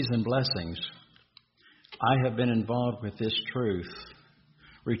mercies and blessings, I have been involved with this truth,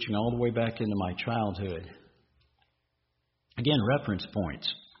 reaching all the way back into my childhood. Again, reference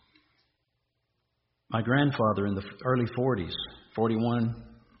points. My grandfather in the early 40s, 41,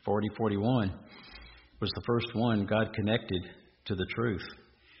 was the first one God connected to the truth.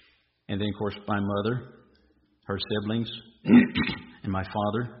 And then, of course, my mother, her siblings, and my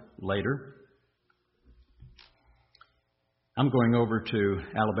father later. I'm going over to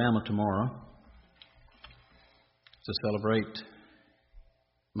Alabama tomorrow to celebrate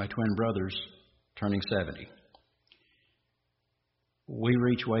my twin brothers turning 70. We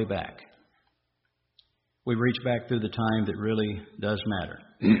reach way back. We reach back through the time that really does matter.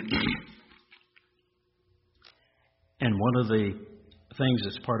 And one of the things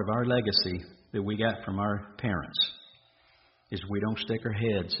that's part of our legacy that we got from our parents is we don't stick our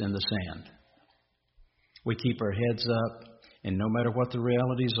heads in the sand. We keep our heads up, and no matter what the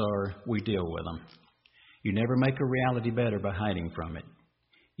realities are, we deal with them. You never make a reality better by hiding from it.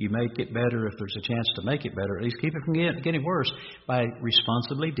 You make it better if there's a chance to make it better. At least keep it from getting worse by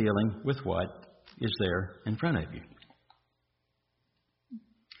responsibly dealing with what is there in front of you.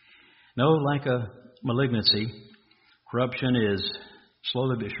 No, like a malignancy, corruption is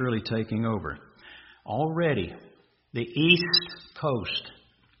slowly but surely taking over. Already, the East Coast,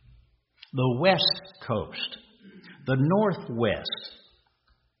 the West Coast, the Northwest,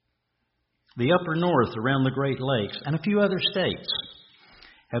 the Upper North around the Great Lakes, and a few other states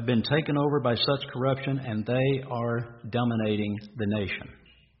have been taken over by such corruption, and they are dominating the nation.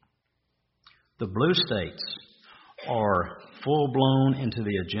 The blue states are full-blown into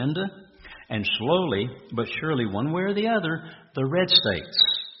the agenda, and slowly but surely, one way or the other, the red states,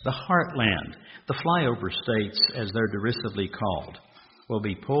 the heartland, the flyover states, as they're derisively called, will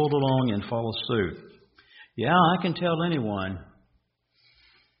be pulled along and follow suit. Yeah, I can tell anyone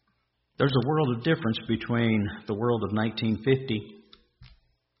there's a world of difference between the world of 1950,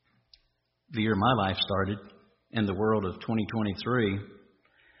 the year my life started, and the world of 2023.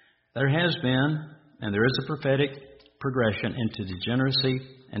 There has been, and there is a prophetic progression into degeneracy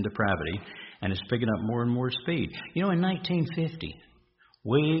and depravity, and it's picking up more and more speed. In 1950,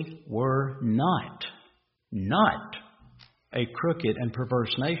 we were not a crooked and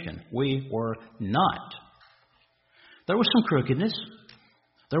perverse nation. We were not. There was some crookedness.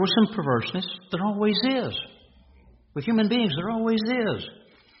 There was some perverseness. There always is. With human beings, there always is.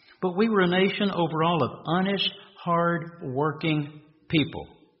 But we were a nation overall of honest, hard-working people.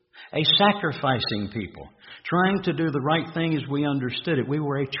 A sacrificing people. Trying to do the right thing as we understood it. We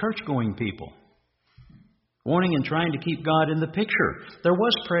were a church-going people. Wanting and trying to keep God in the picture. There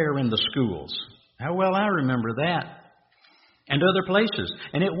was prayer in the schools. How well I remember that. And other places.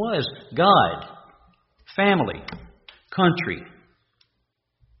 And it was God, family, country.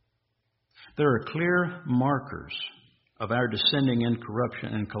 There are clear markers of our descending in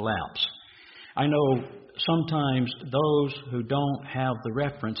corruption and collapse. I know sometimes those who don't have the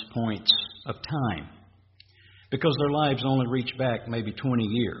reference points of time, because their lives only reach back maybe 20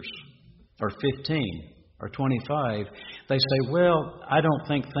 years or 15 or 25, they say, well, I don't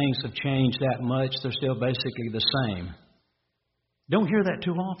think things have changed that much. They're still basically the same. Don't hear that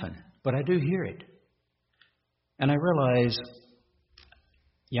too often, but I do hear it. And I realize,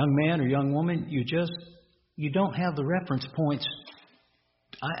 young man or young woman, you don't have the reference points.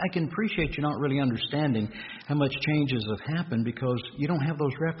 I can appreciate you not really understanding how much changes have happened because you don't have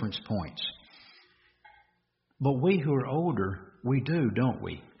those reference points. But we who are older, we do, don't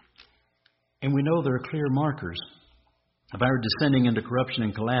we? And we know there are clear markers of our descending into corruption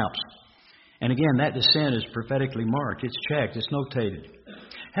and collapse. And again, that descent is prophetically marked. It's checked. It's notated.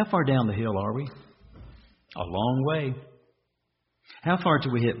 How far down the hill are we? A long way. How far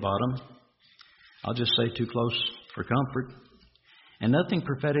till we hit bottom? I'll just say too close for comfort. And nothing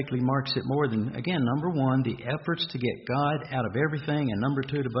prophetically marks it more than, again, number one, the efforts to get God out of everything, and number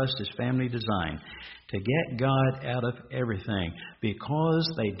two, to bust His family design. To get God out of everything,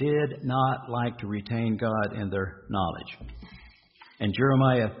 because they did not like to retain God in their knowledge. And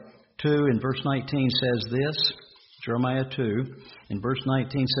Jeremiah 2 in verse 19 says this. Jeremiah 2 in verse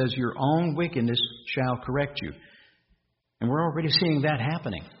 19 says, your own wickedness shall correct you. And we're already seeing that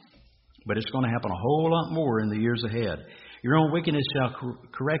happening. But it's going to happen a whole lot more in the years ahead. Your own wickedness shall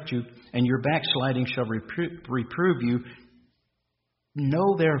correct you, and your backsliding shall reprove you.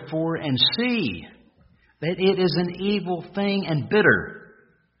 Know therefore and see that it is an evil thing and bitter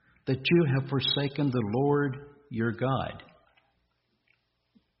that you have forsaken the Lord your God.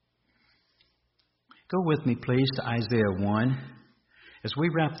 Go with me, please, to Isaiah 1. As we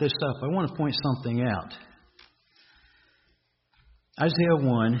wrap this up, I want to point something out. Isaiah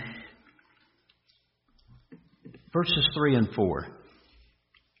 1, verses 3 and 4.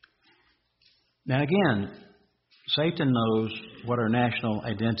 Now again, Satan knows what our national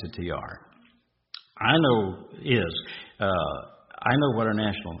identity are. I know what our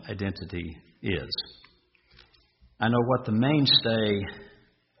national identity is. I know what the mainstay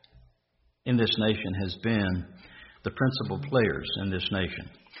in this nation has been, the principal players in this nation.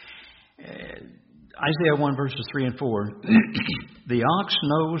 Isaiah 1 verses 3 and 4. The ox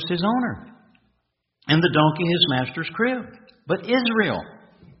knows his owner, and the donkey his master's crib. But Israel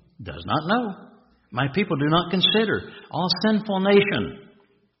does not know. My people do not consider. All sinful nation,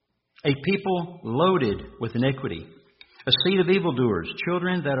 a people loaded with iniquity, a seed of evildoers,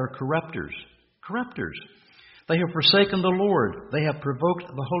 children that are corrupters. They have forsaken the Lord. They have provoked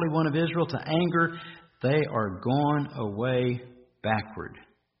the Holy One of Israel to anger. They are gone away backward.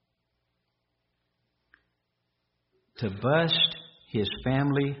 To bust His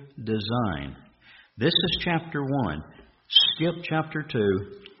family design. This is chapter 1. Skip chapter 2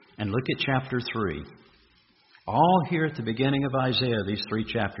 and look at chapter 3. All here at the beginning of Isaiah, these 3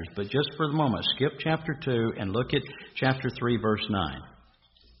 chapters. But just for the moment, skip chapter 2 and look at chapter 3, verse 9.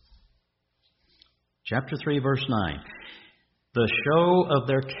 Chapter 3, verse 9. The show of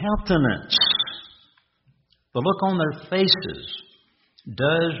their countenance, the look on their faces,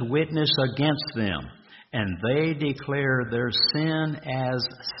 does witness against them, and they declare their sin as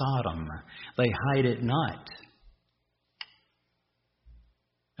Sodom. They hide it not.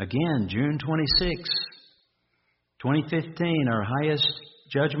 Again, June 26, 2015, our highest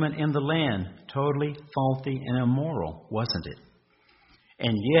judgment in the land, totally faulty and immoral, wasn't it?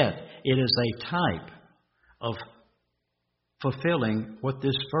 And yet, it is a type of fulfilling what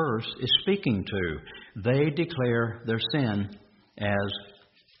this verse is speaking to. They declare their sin as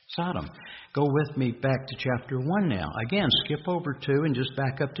Sodom. Go with me back to chapter 1 now. Again, skip over 2 and just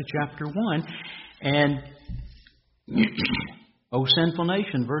back up to chapter 1. And, O sinful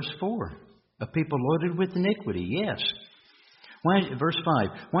nation, verse 4. A people loaded with iniquity, yes. Verse 5.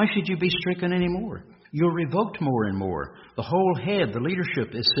 Why should you be stricken any more? You're revoked more and more. The whole head, the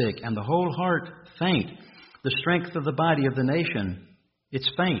leadership, is sick, and the whole heart faint. The strength of the body of the nation, it's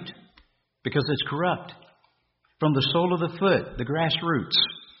faint, because it's corrupt. From the sole of the foot, the grassroots,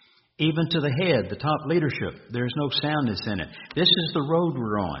 even to the head, the top leadership, there's no soundness in it. This is the road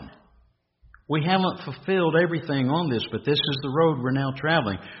we're on. We haven't fulfilled everything on this, but this is the road we're now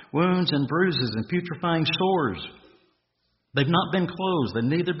traveling. Wounds and bruises and putrefying sores. They've not been closed. They've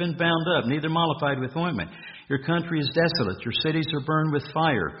neither been bound up, neither mollified with ointment. Your country is desolate. Your cities are burned with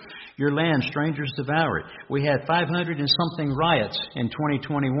fire. Your land, strangers devour it. We had 500 and something riots in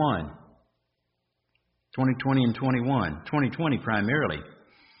 2021. 2020 and 21. 2020 primarily.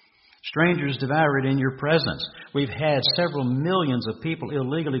 Strangers devour it in your presence. We've had several millions of people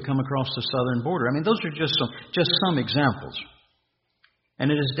illegally come across the southern border. I mean, those are just some examples. And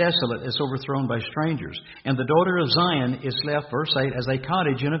it is desolate, it's overthrown by strangers. And the daughter of Zion is left, verse 8, as a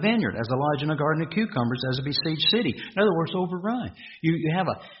cottage in a vineyard, as a lodge in a garden of cucumbers, as a besieged city. In other words, overrun. You have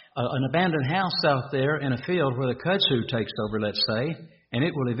an abandoned house out there in a field where the kudzu takes over, let's say, and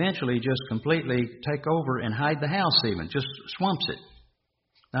it will eventually just completely take over and hide the house even, just swamps it.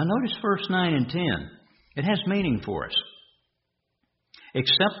 Now notice verse 9 and 10. It has meaning for us.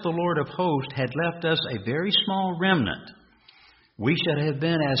 Except the Lord of hosts had left us a very small remnant, we should have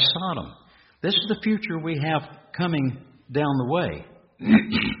been as Sodom. This is the future we have coming down the way.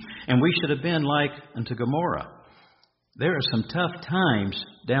 And we should have been like unto Gomorrah. There are some tough times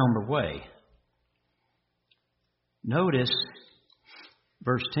down the way. Notice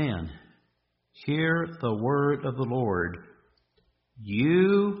verse 10. Hear the word of the Lord,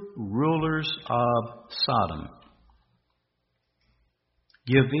 you rulers of Sodom.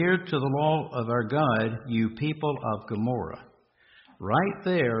 Give ear to the law of our God, you people of Gomorrah. Right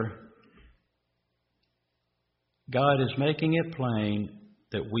there, God is making it plain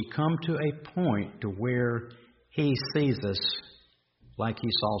that we come to a point to where He sees us like He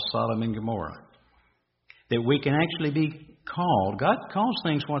saw Sodom and Gomorrah. That we can actually be called. God calls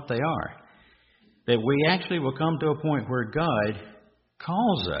things what they are. That we actually will come to a point where God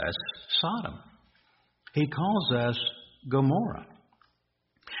calls us Sodom. He calls us Gomorrah.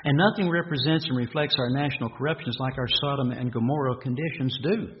 And nothing represents and reflects our national corruptions like our Sodom and Gomorrah conditions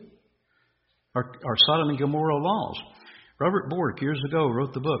do. Our Sodom and Gomorrah laws. Robert Bork years ago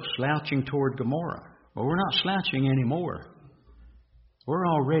wrote the book Slouching Toward Gomorrah. Well, we're not slouching anymore. We're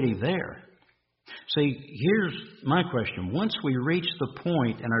already there. See, here's my question. Once we reach the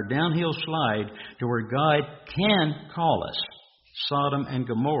point in our downhill slide to where God can call us Sodom and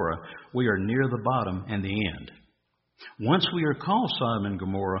Gomorrah, we are near the bottom and the end. Once we are called Sodom and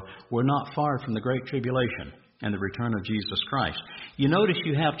Gomorrah, we're not far from the Great Tribulation and the return of Jesus Christ. You notice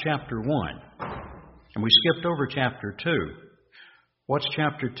you have chapter 1, and we skipped over chapter 2. What's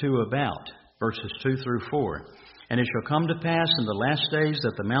chapter 2 about? Verses 2 through 4. And it shall come to pass in the last days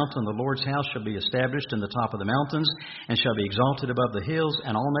that the mountain of the Lord's house shall be established in the top of the mountains, and shall be exalted above the hills,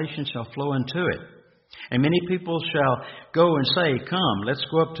 and all nations shall flow into it. And many people shall go and say, Come, let's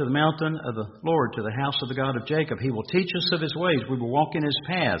go up to the mountain of the Lord, to the house of the God of Jacob. He will teach us of His ways. We will walk in His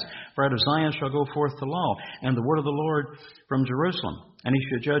paths. For out of Zion shall go forth the law, and the word of the Lord from Jerusalem. And He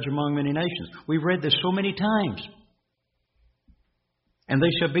shall judge among many nations. We've read this so many times. And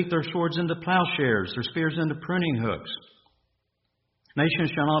they shall beat their swords into plowshares, their spears into pruning hooks. Nation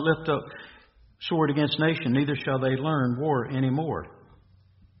shall not lift up sword against nation, neither shall they learn war anymore.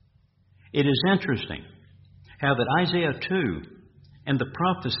 It is interesting how that Isaiah 2 and the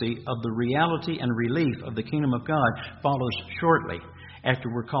prophecy of the reality and relief of the kingdom of God follows shortly after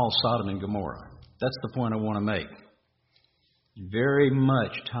we're called Sodom and Gomorrah. That's the point I want to make. Very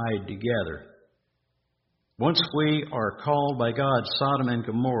much tied together. Once we are called by God Sodom and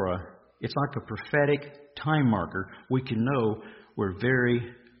Gomorrah, it's like a prophetic time marker. We can know we're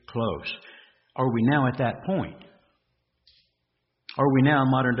very close. Are we now at that point? Are we now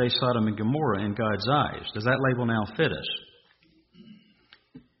modern day Sodom and Gomorrah in God's eyes? Does that label now fit us?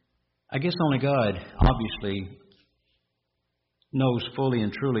 I guess only God obviously knows fully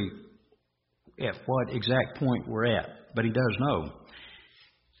and truly at what exact point we're at. But He does know.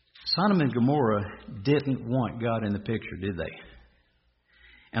 Sodom and Gomorrah didn't want God in the picture, did they?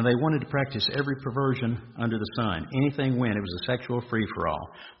 And they wanted to practice every perversion under the sun. Anything went. It was a sexual free-for-all.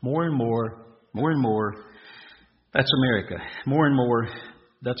 More and more, that's America. More and more,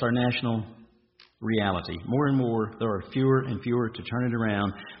 that's our national reality. More and more, there are fewer and fewer to turn it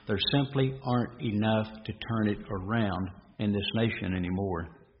around. There simply aren't enough to turn it around in this nation anymore.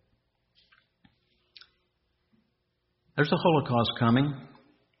 There's a Holocaust coming.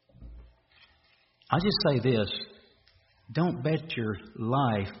 I'll just say this. Don't bet your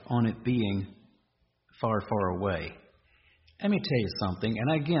life on it being far, far away. Let me tell you something,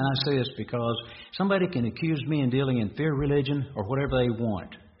 and again, I say this because somebody can accuse me in dealing in fear religion or whatever they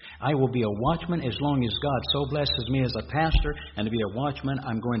want. I will be a watchman as long as God so blesses me as a pastor, and to be a watchman,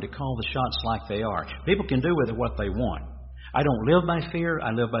 I'm going to call the shots like they are. People can do with it what they want. I don't live by fear,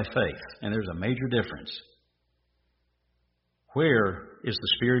 I live by faith, and there's a major difference. Where is the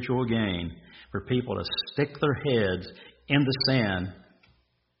spiritual gain for people to stick their heads in the sand?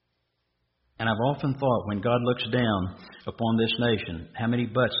 And I've often thought, when God looks down upon this nation, how many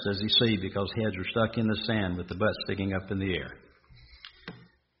butts does He see because heads are stuck in the sand with the butts sticking up in the air?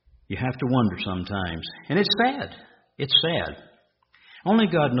 You have to wonder sometimes. And it's sad. It's sad. Only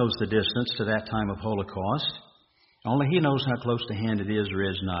God knows the distance to that time of Holocaust. Only He knows how close to hand it is or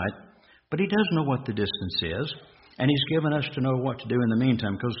is not. But He does know what the distance is. And He's given us to know what to do in the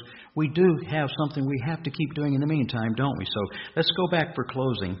meantime, because we do have something we have to keep doing in the meantime, don't we? So let's go back for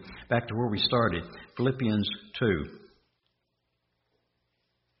closing, back to where we started, Philippians 2.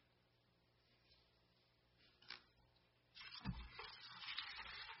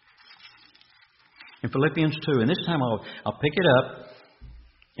 In Philippians 2, and this time I'll pick it up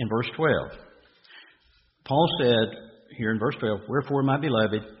in verse 12. Paul said here in verse 12, "Wherefore, my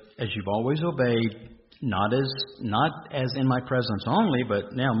beloved, as you've always obeyed, not as in my presence only,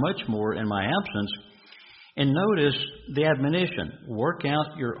 but now much more in my absence." And notice the admonition, work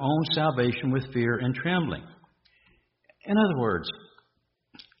out your own salvation with fear and trembling. In other words,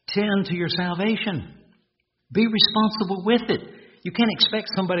 tend to your salvation. Be responsible with it. You can't expect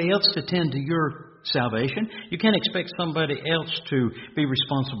somebody else to tend to your salvation. You can't expect somebody else to be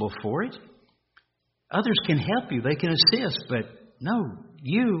responsible for it. Others can help you. They can assist. But no,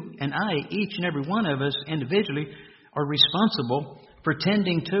 you and I, each and every one of us individually, are responsible for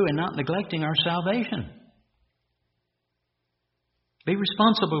tending to and not neglecting our salvation. Be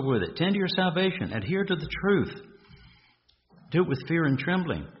responsible with it. Tend to your salvation. Adhere to the truth. Do it with fear and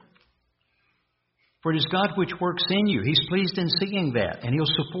trembling. For it is God which works in you. He's pleased in seeing that, and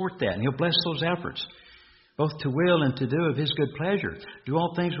He'll support that, and He'll bless those efforts, both to will and to do of His good pleasure. Do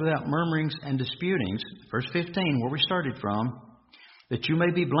all things without murmurings and disputings. Verse 15, where we started from, that you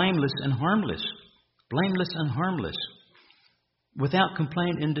may be blameless and harmless. Blameless and harmless. Without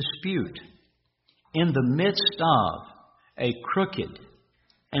complaint and dispute. In the midst of a crooked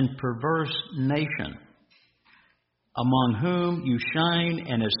and perverse nation, among whom you shine,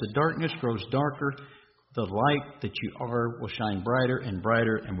 and as the darkness grows darker, the light that you are will shine brighter and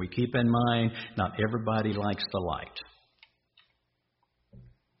brighter. And we keep in mind, not everybody likes the light.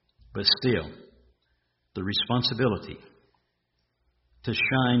 But still, the responsibility to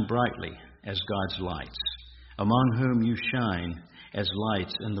shine brightly as God's lights, among whom you shine as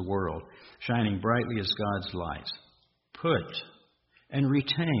lights in the world, shining brightly as God's lights. Put and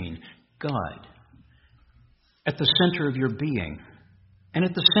retain God at the center of your being and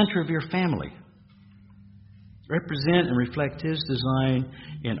at the center of your family. Represent and reflect His design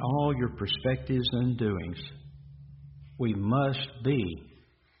in all your perspectives and doings. We must be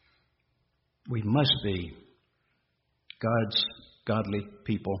God's godly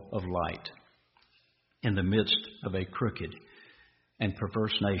people of light in the midst of a crooked and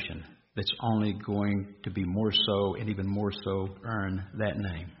perverse nation that's only going to be more so and even more so earn that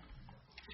name.